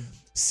the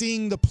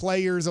seeing the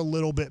players a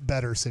little bit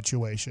better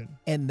situation.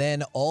 And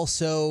then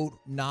also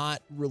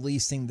not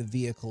releasing the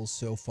vehicles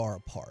so far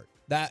apart.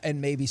 That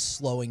and maybe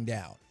slowing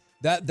down.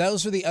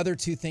 Those are the other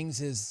two things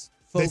is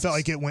folks, they felt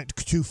like it went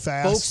too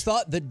fast. Folks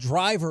thought the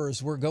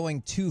drivers were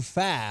going too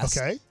fast.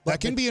 Okay, that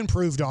can be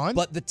improved on.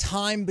 But the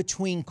time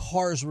between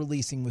cars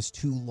releasing was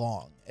too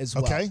long as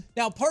well. Okay.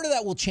 Now, part of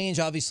that will change,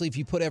 obviously, if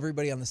you put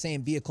everybody on the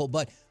same vehicle.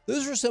 But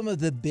those are some of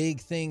the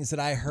big things that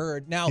I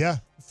heard.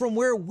 Now, from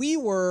where we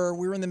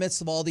were in the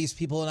midst of all these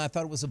people, and I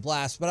thought it was a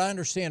blast. But I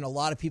understand a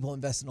lot of people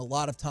invested a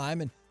lot of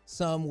time, and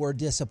some were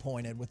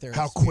disappointed with their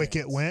experience. Quick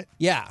it went.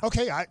 Yeah.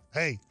 Okay.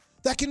 Hey,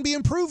 that can be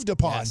improved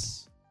upon.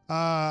 Yes.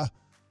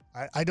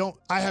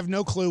 I have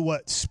no clue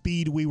what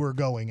speed we were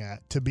going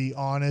at, to be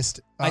honest.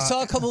 I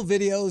saw a couple of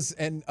videos,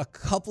 and a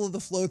couple of the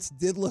floats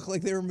did look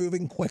like they were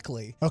moving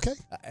quickly. Okay.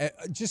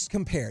 Just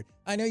compared.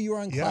 I know you were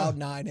on cloud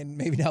 9 and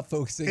maybe not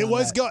focusing on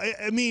that.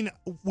 I mean,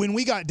 when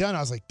we got done, I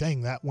was like,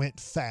 dang, that went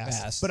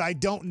fast. But I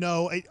don't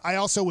know. I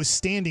also was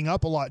standing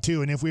up a lot,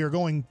 too. And if we were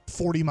going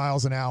 40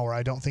 miles an hour,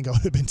 I don't think I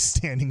would have been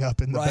standing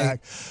up in the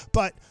back.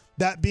 But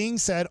that being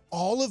said,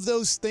 all of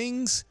those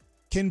things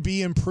can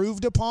be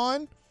improved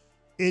upon.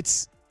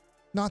 It's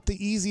not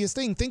the easiest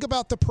thing. Think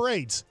about the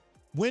parades.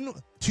 When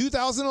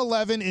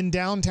 2011 in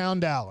downtown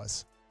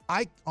Dallas,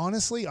 I'm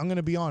going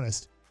to be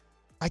honest,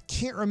 I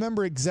can't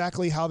remember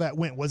exactly how that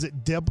went. Was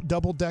it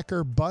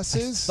double-decker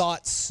buses? I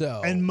thought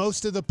so. And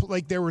most of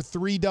there were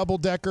 3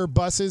 double-decker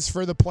buses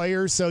for the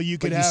players, so you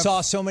could have you saw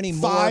so many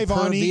more 5 per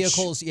on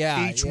vehicles.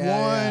 Each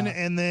one,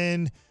 and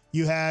then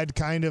you had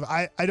kind of,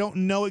 I don't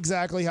know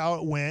exactly how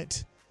it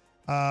went,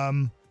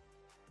 but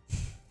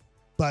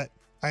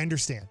I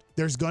understand.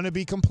 There's going to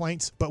be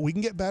complaints, but we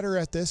can get better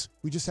at this.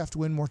 We just have to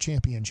win more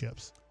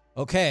championships.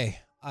 Okay.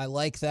 I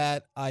like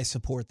that. I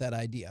support that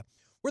idea.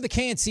 We're the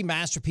K&C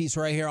Masterpiece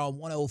right here on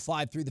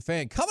 105 through the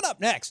Fan. Coming up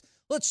next,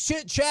 let's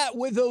chit-chat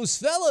with those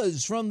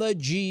fellas from the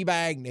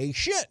GBAG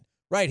Nation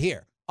right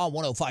here on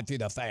 105 through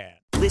the Fan.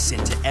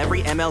 Listen to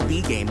every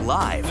MLB game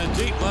live. In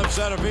the deep left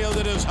center field,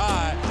 it is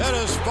high, it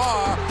is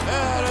far,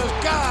 it is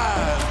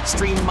gone.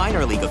 Stream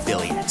minor league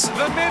affiliates.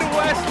 The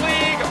Midwest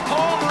League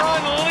home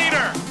run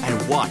leader.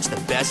 And watch the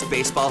best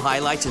baseball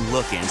highlights and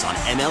look-ins on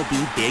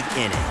MLB Big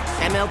Inning.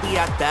 MLB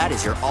At Bat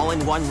is your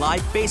all-in-one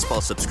live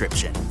baseball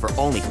subscription for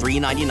only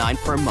 $3.99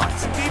 per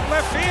month. Deep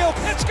left field,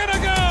 it's gonna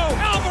go.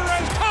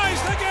 Alvarez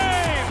ties the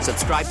game.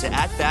 Subscribe to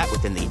At Bat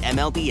within the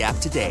MLB app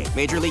today.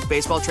 Major League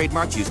Baseball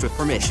trademarks used with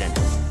permission.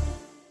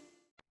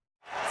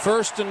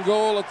 First and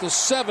goal at the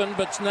 7,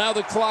 but now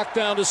the clock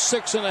down to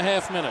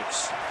 6.5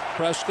 minutes.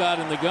 Prescott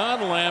in the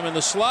gun, Lamb in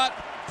the slot.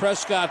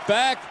 Prescott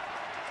back,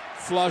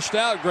 flushed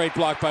out. Great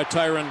block by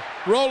Tyron.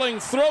 Rolling,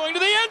 throwing to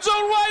the end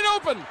zone, wide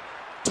open.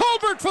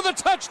 Tolbert for the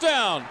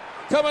touchdown.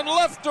 Coming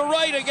left to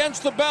right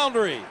against the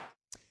boundary.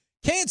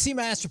 K&C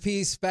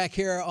Masterpiece back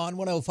here on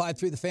 105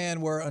 through the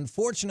Fan, where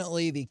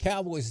unfortunately the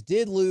Cowboys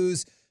did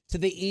lose to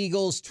the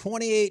Eagles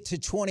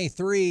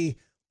 28-23.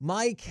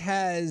 Mike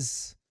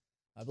has,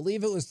 I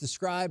believe it was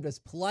described as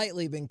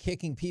politely, been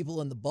kicking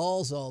people in the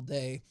balls all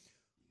day.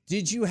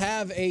 Did you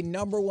have a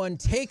number one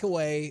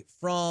takeaway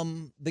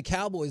from the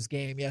Cowboys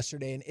game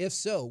yesterday? And if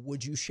so,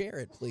 would you share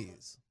it,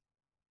 please?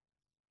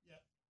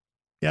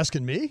 You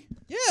asking me?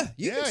 Yeah,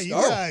 you can start. You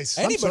guys.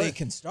 Anybody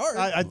can start.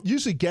 I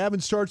usually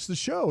Gavin starts the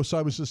show, so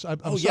I was just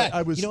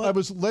I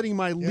was letting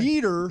my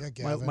leader,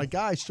 my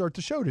guy, start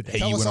the show today.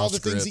 Tell us all the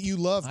things that you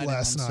loved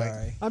last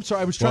night. I'm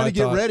sorry. I was trying to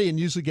get ready, and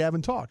usually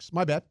Gavin talks.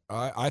 My bad.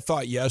 I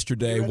thought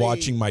yesterday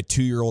watching my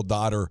 2-year-old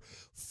daughter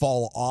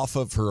fall off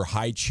of her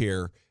high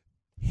chair,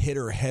 hit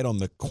her head on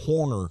the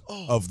corner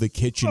of the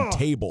kitchen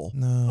table,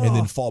 and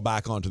then fall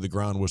back onto the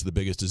ground was the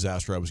biggest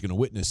disaster I was going to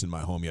witness in my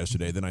home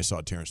yesterday. Then I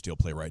saw Terrence Steele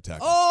play right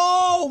tackle.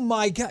 Oh,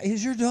 my God.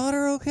 Is your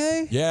daughter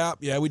okay? Yeah,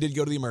 we did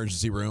go to the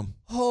emergency room.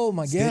 Oh,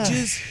 my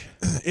gosh.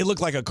 It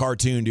looked like a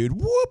cartoon, dude.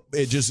 Whoop!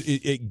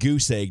 It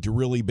goose-egged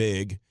really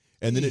big,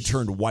 and then it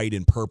turned white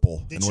and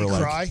purple. Did she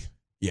cry?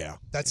 Yeah.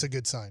 That's a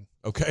good sign.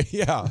 Okay,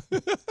 yeah.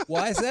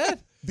 Why is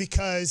that?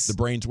 Because the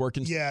brain's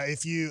working. Yeah,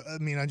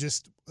 I'm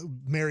just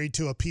married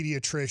to a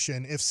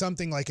pediatrician. If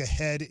something like a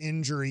head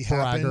injury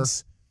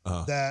happens,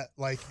 that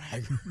like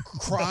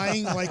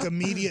crying, like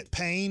immediate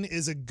pain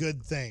is a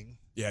good thing.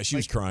 Yeah, she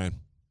was crying.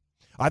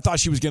 I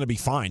thought she was going to be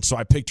fine, so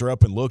I picked her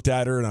up and looked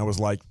at her, and I was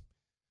like,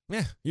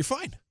 "Yeah, you're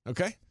fine.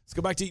 Okay, let's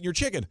go back to eating your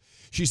chicken."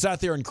 She sat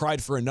there and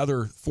cried for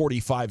another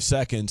 45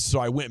 seconds, so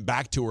I went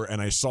back to her,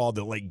 and I saw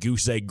the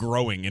goose egg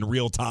growing in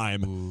real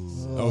time.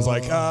 Ooh. I was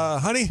like,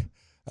 honey,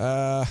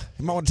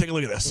 you might want to take a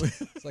look at this.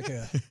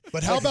 It's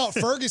but how about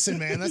Ferguson,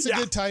 man? That's a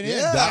good tight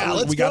end. Yeah,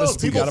 let's go.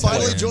 People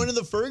finally joining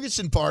the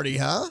Ferguson party,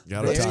 huh?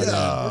 We're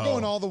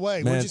going all the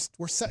way. Man.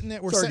 We're setting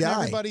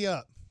everybody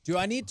up. Do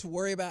I need to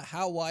worry about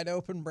how wide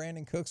open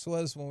Brandon Cooks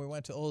was when we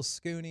went to Old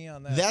Scooney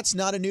on that? That's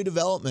not a new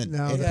development.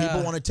 No. And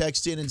people want to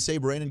text in and say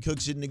Brandon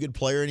Cooks isn't a good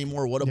player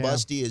anymore. What a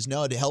bust he is.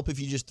 No, it'd help if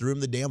you just threw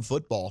him the damn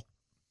football.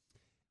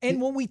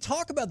 And when we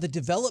talk about the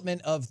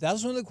development of, that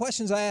was one of the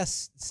questions I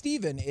asked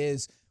Steven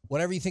is,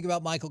 whatever you think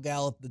about Michael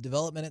Gallup, the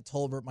development at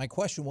Tolbert, my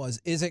question was,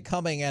 is it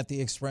coming at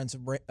the expense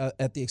of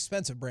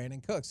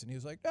Brandon Cooks? And he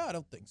was like, no, I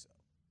don't think so.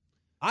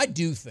 I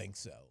do think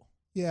so.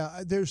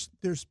 Yeah, there's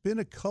been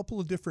a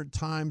couple of different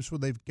times where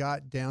they've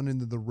got down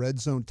into the red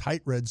zone,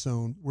 tight red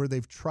zone, where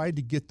they've tried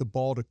to get the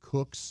ball to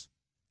Cooks,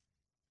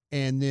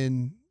 and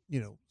then,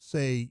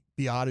 say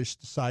Biotish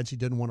decides he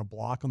doesn't want to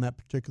block on that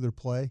particular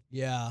play.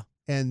 Yeah.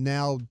 And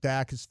now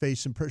Dak is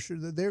facing pressure.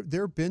 There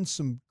have been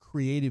some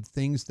creative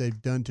things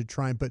they've done to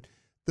try, but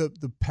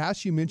the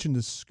pass you mentioned,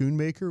 the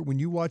Schoonmaker, when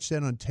you watch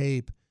that on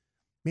tape,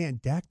 man,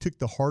 Dak took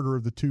the harder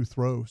of the two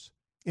throws.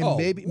 And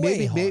maybe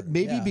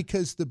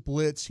because the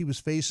blitz, he was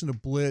facing a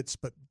blitz,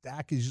 but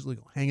Dak is usually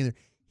hanging there.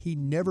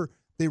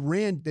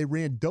 they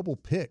ran double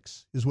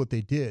picks is what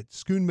they did.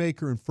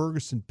 Schoonmaker and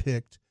Ferguson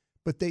picked,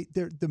 but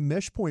the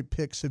mesh point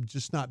picks have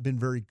just not been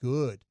very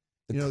good.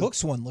 The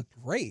Cooks one looked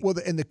great. Well,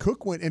 and the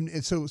Cook one,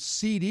 and so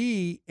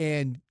CD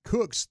and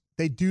Cooks,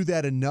 they do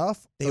that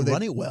enough. They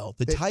run it well.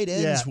 The tight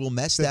ends will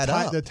mess that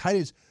up. The tight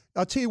ends.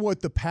 I'll tell you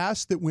what, the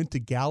pass that went to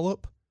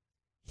Gallup,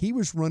 he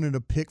was running a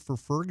pick for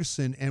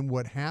Ferguson, and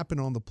what happened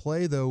on the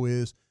play, though,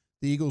 is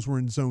the Eagles were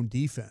in zone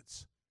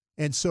defense.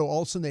 And so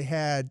all of a sudden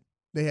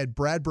they had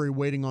Bradbury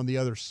waiting on the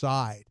other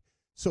side.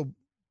 So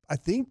I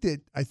think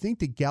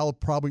that Gallup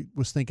probably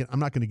was thinking,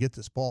 I'm not going to get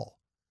this ball.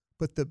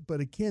 But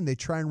again, they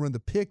try and run the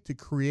pick to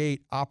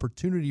create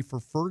opportunity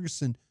for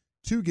Ferguson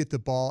to get the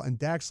ball, and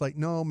Dak's like,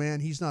 no, man,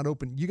 he's not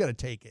open. You got to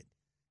take it.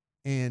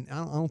 And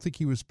I don't think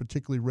he was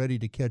particularly ready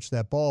to catch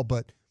that ball,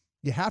 but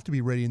you have to be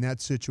ready in that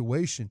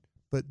situation.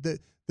 But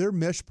their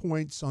mesh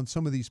points on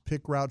some of these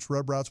pick routes,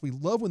 rub routes, we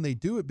love when they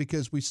do it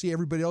because we see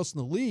everybody else in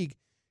the league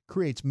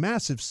creates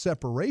massive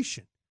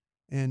separation.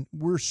 And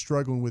we're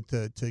struggling with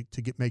to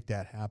make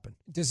that happen.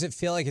 Does it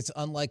feel like it's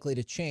unlikely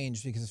to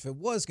change? Because if it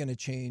was going to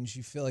change,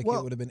 you feel like it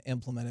would have been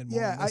implemented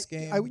more in this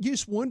game? I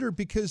just wonder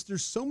because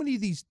there's so many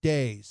of these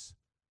days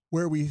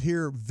where we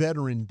hear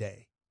Veteran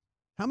Day.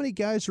 How many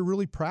guys are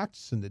really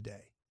practicing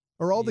today?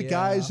 Or all the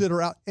guys that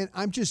are out? And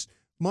I'm just,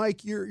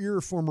 Mike, you're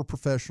a former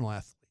professional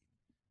athlete.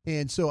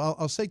 And so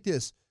I'll say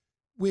this.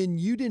 When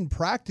you didn't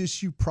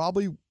practice, you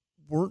probably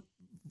weren't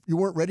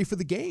ready for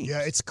the game.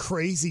 Yeah, it's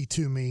crazy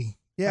to me.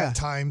 At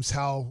times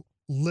how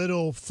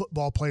little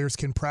football players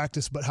can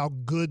practice, but how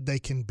good they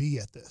can be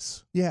at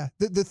this. Yeah.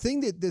 The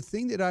thing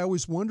that I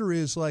always wonder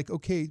is like,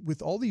 okay,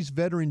 with all these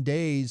veteran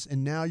days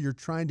and now you're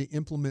trying to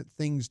implement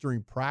things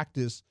during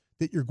practice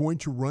that you're going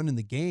to run in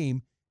the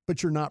game,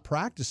 but you're not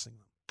practicing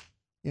them.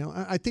 You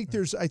know, I think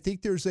there's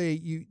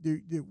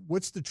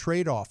what's the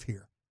trade-off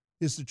here?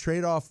 Is the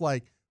trade-off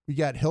like we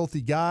got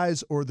healthy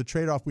guys or the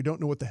trade-off we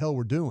don't know what the hell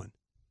we're doing?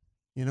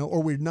 You know,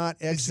 or we're not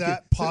executing. Is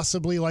that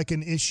possibly like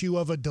an issue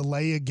of a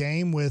delay a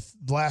game with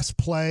last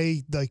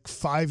play, like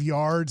 5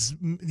 yards?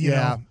 You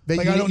know?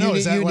 Like, I don't know.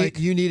 Is that like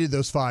you needed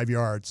those 5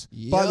 yards?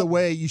 Yep. By the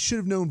way, you should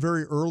have known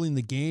very early in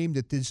the game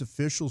that these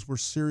officials were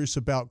serious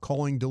about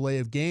calling delay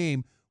of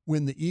game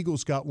when the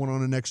Eagles got one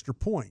on an extra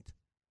point.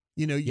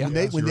 You know,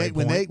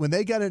 when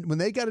they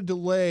got a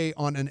delay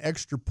on an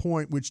extra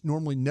point, which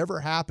normally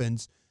never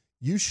happens,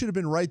 you should have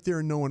been right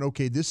there knowing,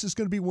 okay, this is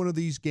going to be one of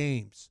these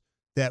games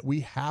that we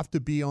have to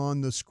be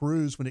on the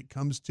screws when it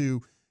comes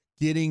to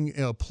getting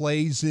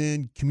plays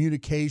in,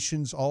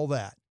 communications, all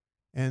that.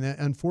 And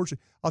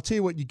unfortunately, I'll tell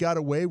you what, you got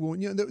away. Well,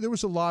 you know, there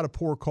was a lot of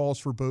poor calls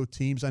for both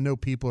teams. I know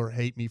people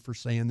hate me for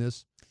saying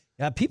this.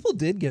 Yeah, people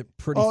did get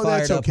pretty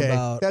fired up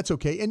about. That's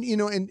okay. And, you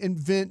know, and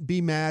vent,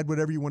 be mad,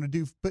 whatever you want to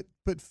do.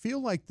 But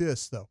feel like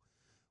this, though.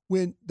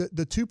 When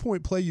the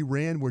 2-point play you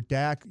ran where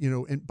Dak, you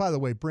know, and by the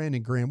way,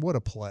 Brandon Graham, what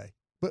a play.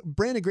 But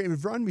Brandon Graham,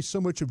 it reminded me so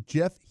much of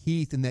Jeff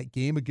Heath in that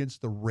game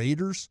against the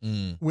Raiders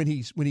when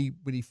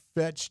he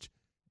fetched,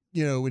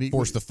 you know, when he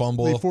forced the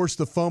fumble. They forced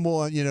the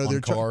fumble. You know,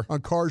 they're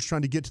on Carr's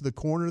trying to get to the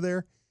corner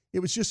there.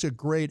 It was just a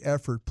great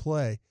effort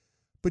play,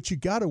 but you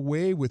got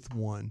away with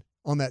one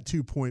on that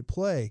 2-point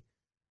play.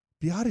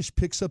 Biadasz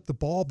picks up the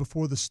ball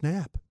before the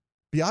snap.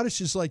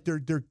 Biadasz is like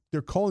they're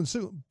calling.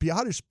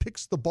 Biadasz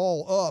picks the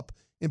ball up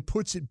and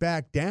puts it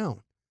back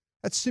down.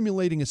 That's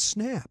simulating a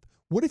snap.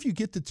 What if you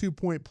get the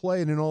 2-point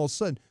play and then all of a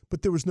sudden,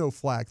 but there was no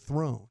flag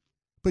thrown?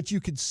 But you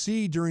could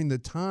see during the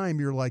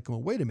time, you're like,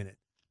 well, wait a minute.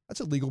 That's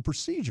a legal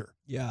procedure.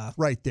 Yeah.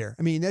 Right there.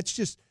 I mean, that's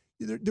just,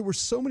 there were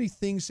so many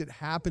things that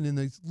happen in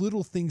these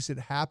little things that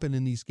happen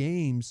in these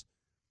games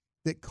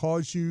that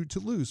cause you to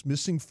lose.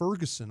 Missing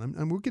Ferguson.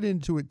 We'll get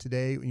into it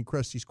today in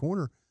Krusty's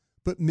Corner,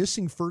 but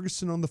missing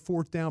Ferguson on the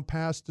 4th down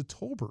pass to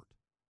Tolbert.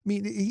 I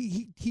mean,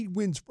 he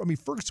wins. I mean,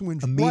 Ferguson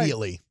wins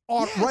immediately.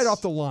 Right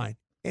off the line.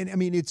 And, I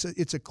mean, it's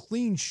a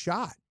clean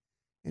shot.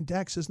 And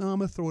Dak says, no, I'm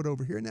going to throw it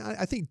over here. Now,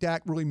 I think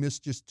Dak really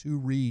missed just 2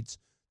 reads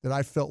that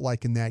I felt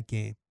like in that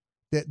game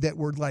that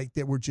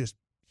were just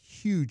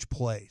huge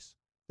plays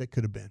that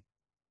could have been.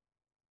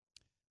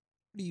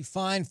 What do you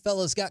find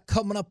fellas got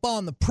coming up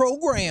on the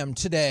program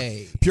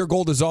today? Pure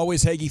Gold as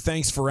always. Hagee,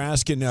 thanks for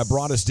asking.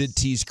 Broadus did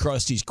tease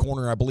Krusty's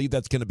Corner. I believe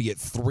that's going to be at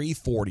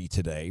 3:40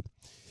 today.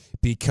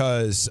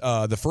 Because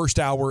the first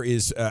hour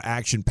is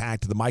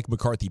action-packed. The Mike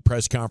McCarthy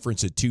press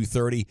conference at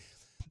 2:30.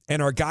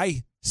 And our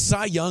guy,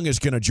 Cy Young, is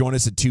going to join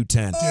us at 2:10.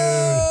 Dude,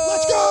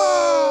 let's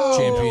go!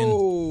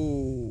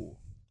 Champion.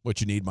 What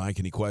you need, Mike?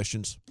 Any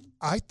questions?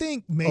 I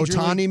think Major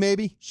Ohtani, League,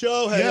 maybe?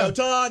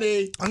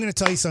 Ohtani. I'm going to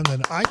tell you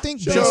something. I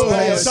think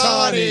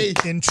baseball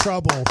is in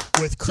trouble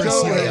with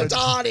Chris Young.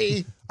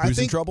 Ohtani. Who's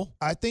in trouble?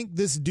 I think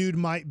this dude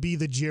might be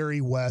the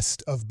Jerry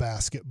West of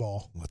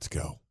basketball. Let's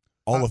go.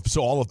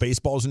 All of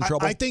baseball's in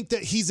trouble? I think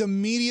that he's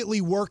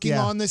immediately working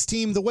on this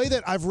team. The way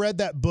that I've read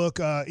that book,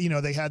 you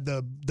know, they had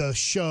the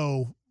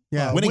show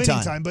Winning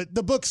Time. But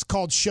the book's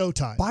called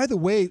Showtime. By the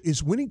way,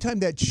 is Winning Time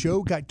that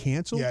show got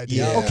canceled?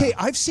 Yeah. Okay,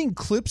 I've seen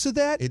clips of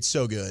that. It's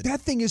so good.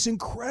 That thing is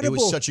incredible. It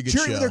was such a good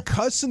show. They're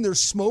cussing, they're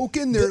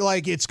smoking, they're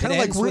like, it's kind of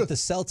like with the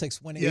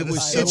Celtics winning. It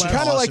was it's such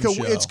kind an of like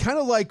awesome show. it's kind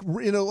of like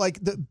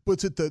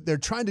they're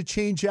trying to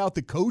change out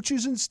the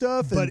coaches and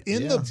stuff. But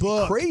in the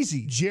book,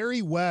 crazy.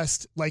 Jerry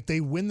West, like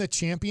they win the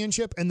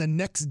championship, and the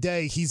next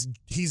day he's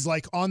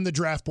like on the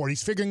draft board.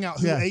 He's figuring out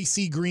who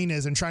AC Green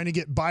is and trying to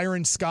get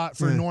Byron Scott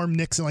for Norm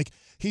Nixon. Like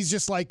he's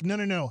just like,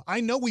 no.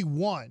 I know we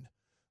won,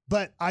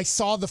 but I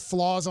saw the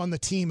flaws on the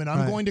team, and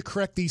I'm going to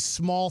correct these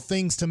small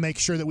things to make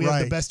sure that we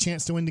have the best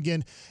chance to win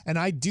again. And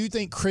I do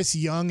think Chris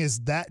Young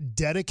is that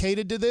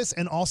dedicated to this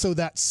and also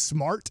that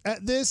smart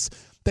at this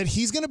that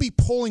he's going to be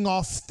pulling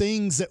off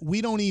things that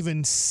we don't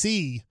even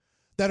see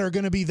that are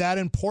going to be that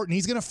important.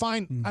 He's going to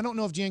find, I don't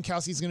know if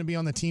Jankowski is going to be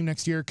on the team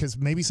next year because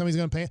maybe somebody's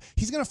going to pay.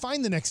 He's going to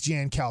find the next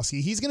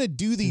Jankowski. He's going to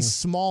do these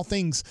small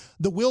things.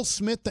 The Will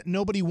Smith that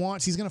nobody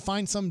wants, he's going to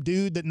find some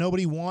dude that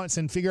nobody wants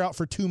and figure out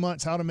for 2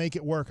 months how to make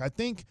it work. I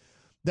think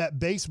that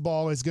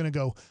baseball is going to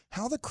go,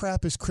 how the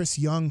crap is Chris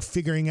Young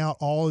figuring out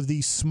all of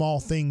these small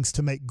things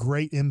to make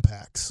great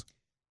impacts?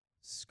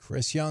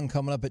 Chris Young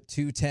coming up at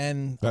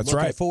 2:10. That's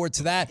Looking right. forward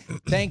to that.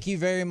 Thank you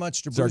very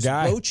much to Bruce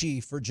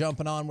Bochy for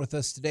jumping on with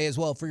us today as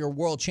well for your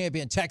world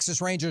champion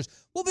Texas Rangers.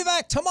 We'll be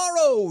back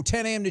tomorrow,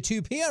 10 a.m. to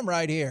 2 p.m.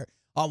 right here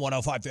on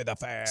 105.3 The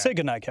Fan. Say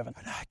goodnight, Kevin.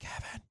 Good night,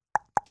 Kevin.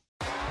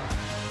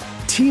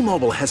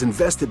 T-Mobile has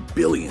invested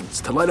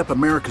billions to light up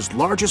America's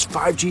largest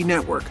 5G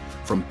network,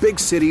 from big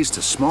cities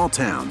to small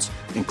towns,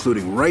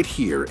 including right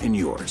here in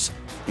yours.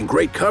 And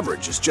great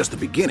coverage is just the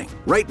beginning.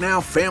 Right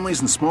now, families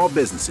and small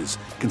businesses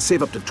can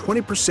save up to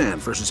 20%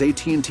 versus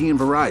AT&T and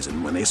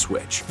Verizon when they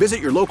switch.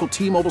 Visit your local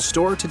T-Mobile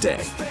store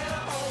today.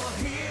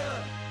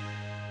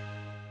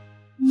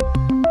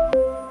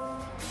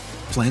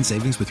 Plan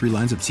savings with 3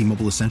 lines of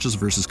T-Mobile Essentials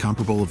versus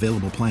comparable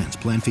available plans.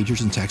 Plan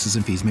features and taxes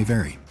and fees may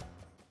vary.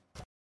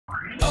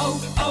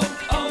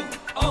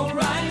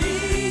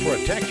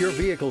 Protect your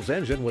vehicle's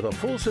engine with a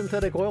full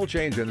synthetic oil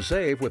change and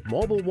save with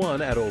Mobil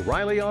 1 at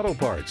O'Reilly Auto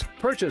Parts.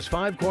 Purchase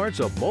 5 quarts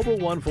of Mobil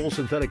 1 full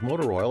synthetic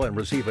motor oil and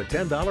receive a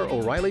 $10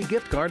 O'Reilly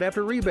gift card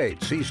after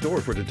rebate. See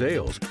store for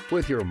details.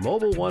 With your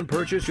Mobil 1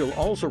 purchase, you'll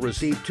also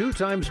receive 2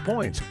 times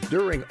points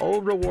during O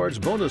Rewards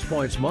Bonus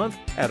Points Month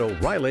at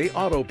O'Reilly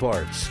Auto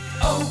Parts.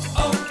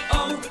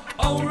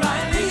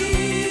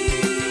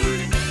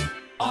 O'Reilly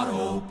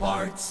Auto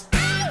Parts.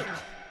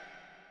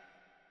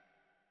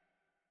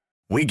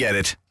 We get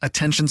it.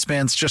 Attention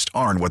spans just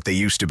aren't what they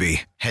used to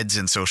be. Heads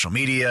in social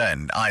media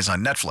and eyes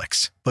on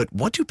Netflix. But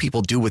what do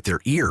people do with their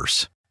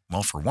ears?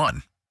 Well, for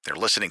one, they're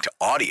listening to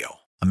audio.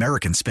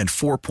 Americans spend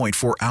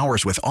 4.4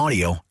 hours with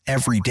audio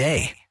every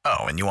day. Oh,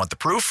 and you want the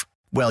proof?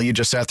 Well, you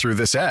just sat through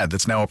this ad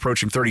that's now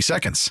approaching 30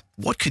 seconds.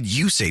 What could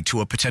you say to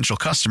a potential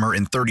customer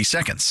in 30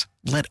 seconds?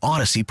 Let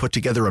Odyssey put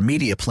together a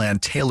media plan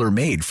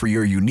tailor-made for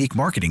your unique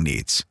marketing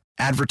needs.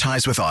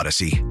 Advertise with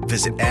Odyssey.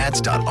 Visit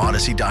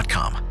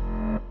ads.odyssey.com.